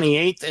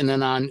 28th. And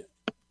then on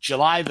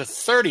July the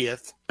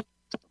 30th,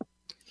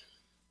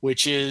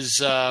 which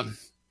is a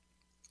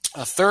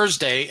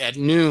Thursday at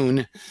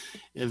noon,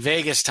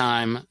 Vegas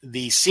time,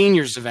 the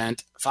seniors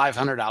event,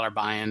 $500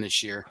 buy-in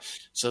this year.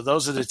 So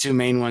those are the two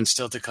main ones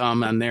still to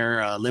come on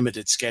their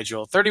limited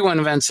schedule. 31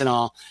 events in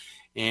all.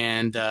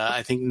 And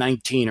I think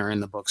 19 are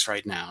in the books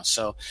right now.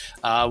 So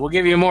we'll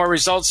give you more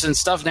results and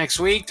stuff next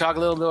week. Talk a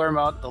little bit more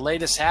about the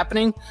latest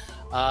happening.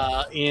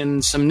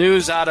 In some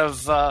news out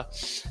of the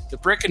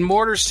brick and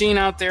mortar scene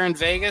out there in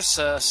Vegas,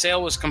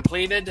 sale was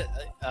completed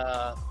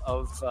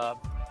of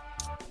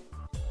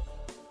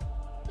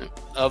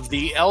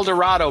the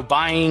Eldorado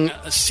buying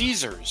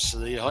Caesars,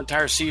 the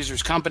entire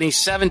Caesars company,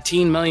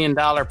 $17 million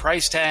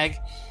price tag,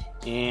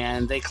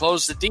 and they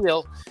closed the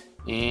deal.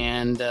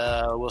 And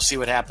we'll see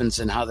what happens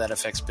and how that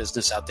affects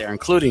business out there,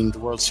 including the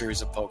World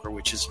Series of Poker,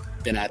 which has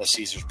been at a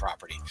Caesars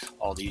property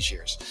all these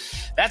years.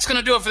 That's going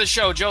to do it for the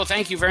show. Joe,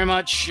 thank you very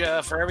much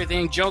for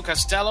everything. Joe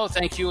Costello,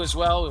 thank you as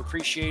well. We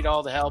appreciate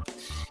all the help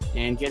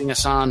and getting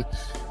us on.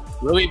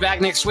 We'll be back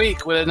next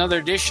week with another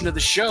edition of the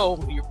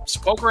show. Your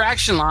Poker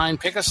Action Line.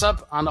 Pick us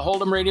up on the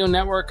Hold'em Radio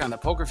Network, on the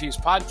Poker Fuse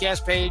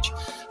podcast page,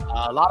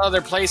 a lot of other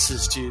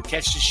places to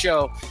catch the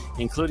show,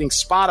 including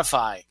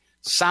Spotify,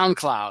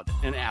 SoundCloud,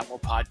 and Apple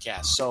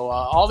Podcasts. So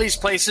all these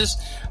places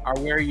are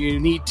where you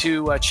need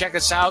to check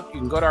us out. You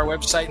can go to our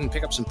website and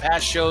pick up some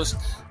past shows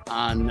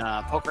on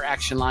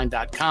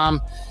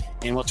pokeractionline.com.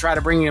 And we'll try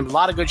to bring you a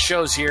lot of good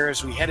shows here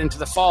as we head into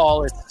the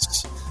fall.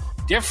 It's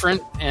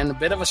different and a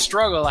bit of a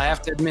struggle, I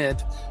have to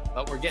admit,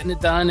 but we're getting it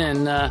done.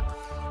 And,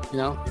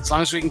 as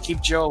long as we can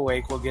keep Joe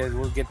awake, we'll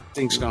get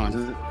things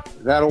going.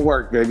 That'll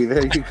work, baby.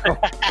 There you go.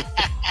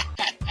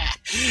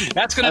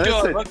 That's going to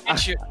do it. We'll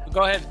get you.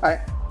 Go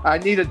ahead. I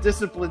need a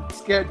disciplined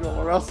schedule,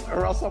 or else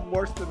I'm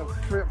worse than a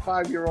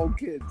 5-year-old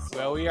kid. So.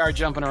 Well, we are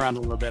jumping around a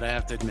little bit, I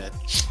have to admit.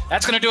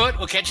 That's going to do it.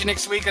 We'll catch you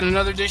next week on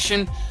another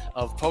edition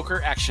of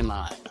Poker Action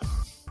Line.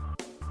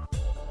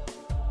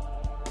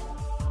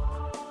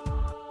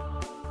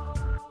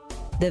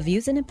 The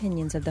views and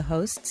opinions of the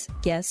hosts,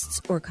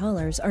 guests, or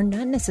callers are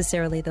not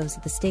necessarily those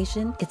of the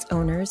station, its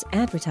owners,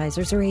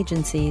 advertisers, or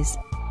agencies.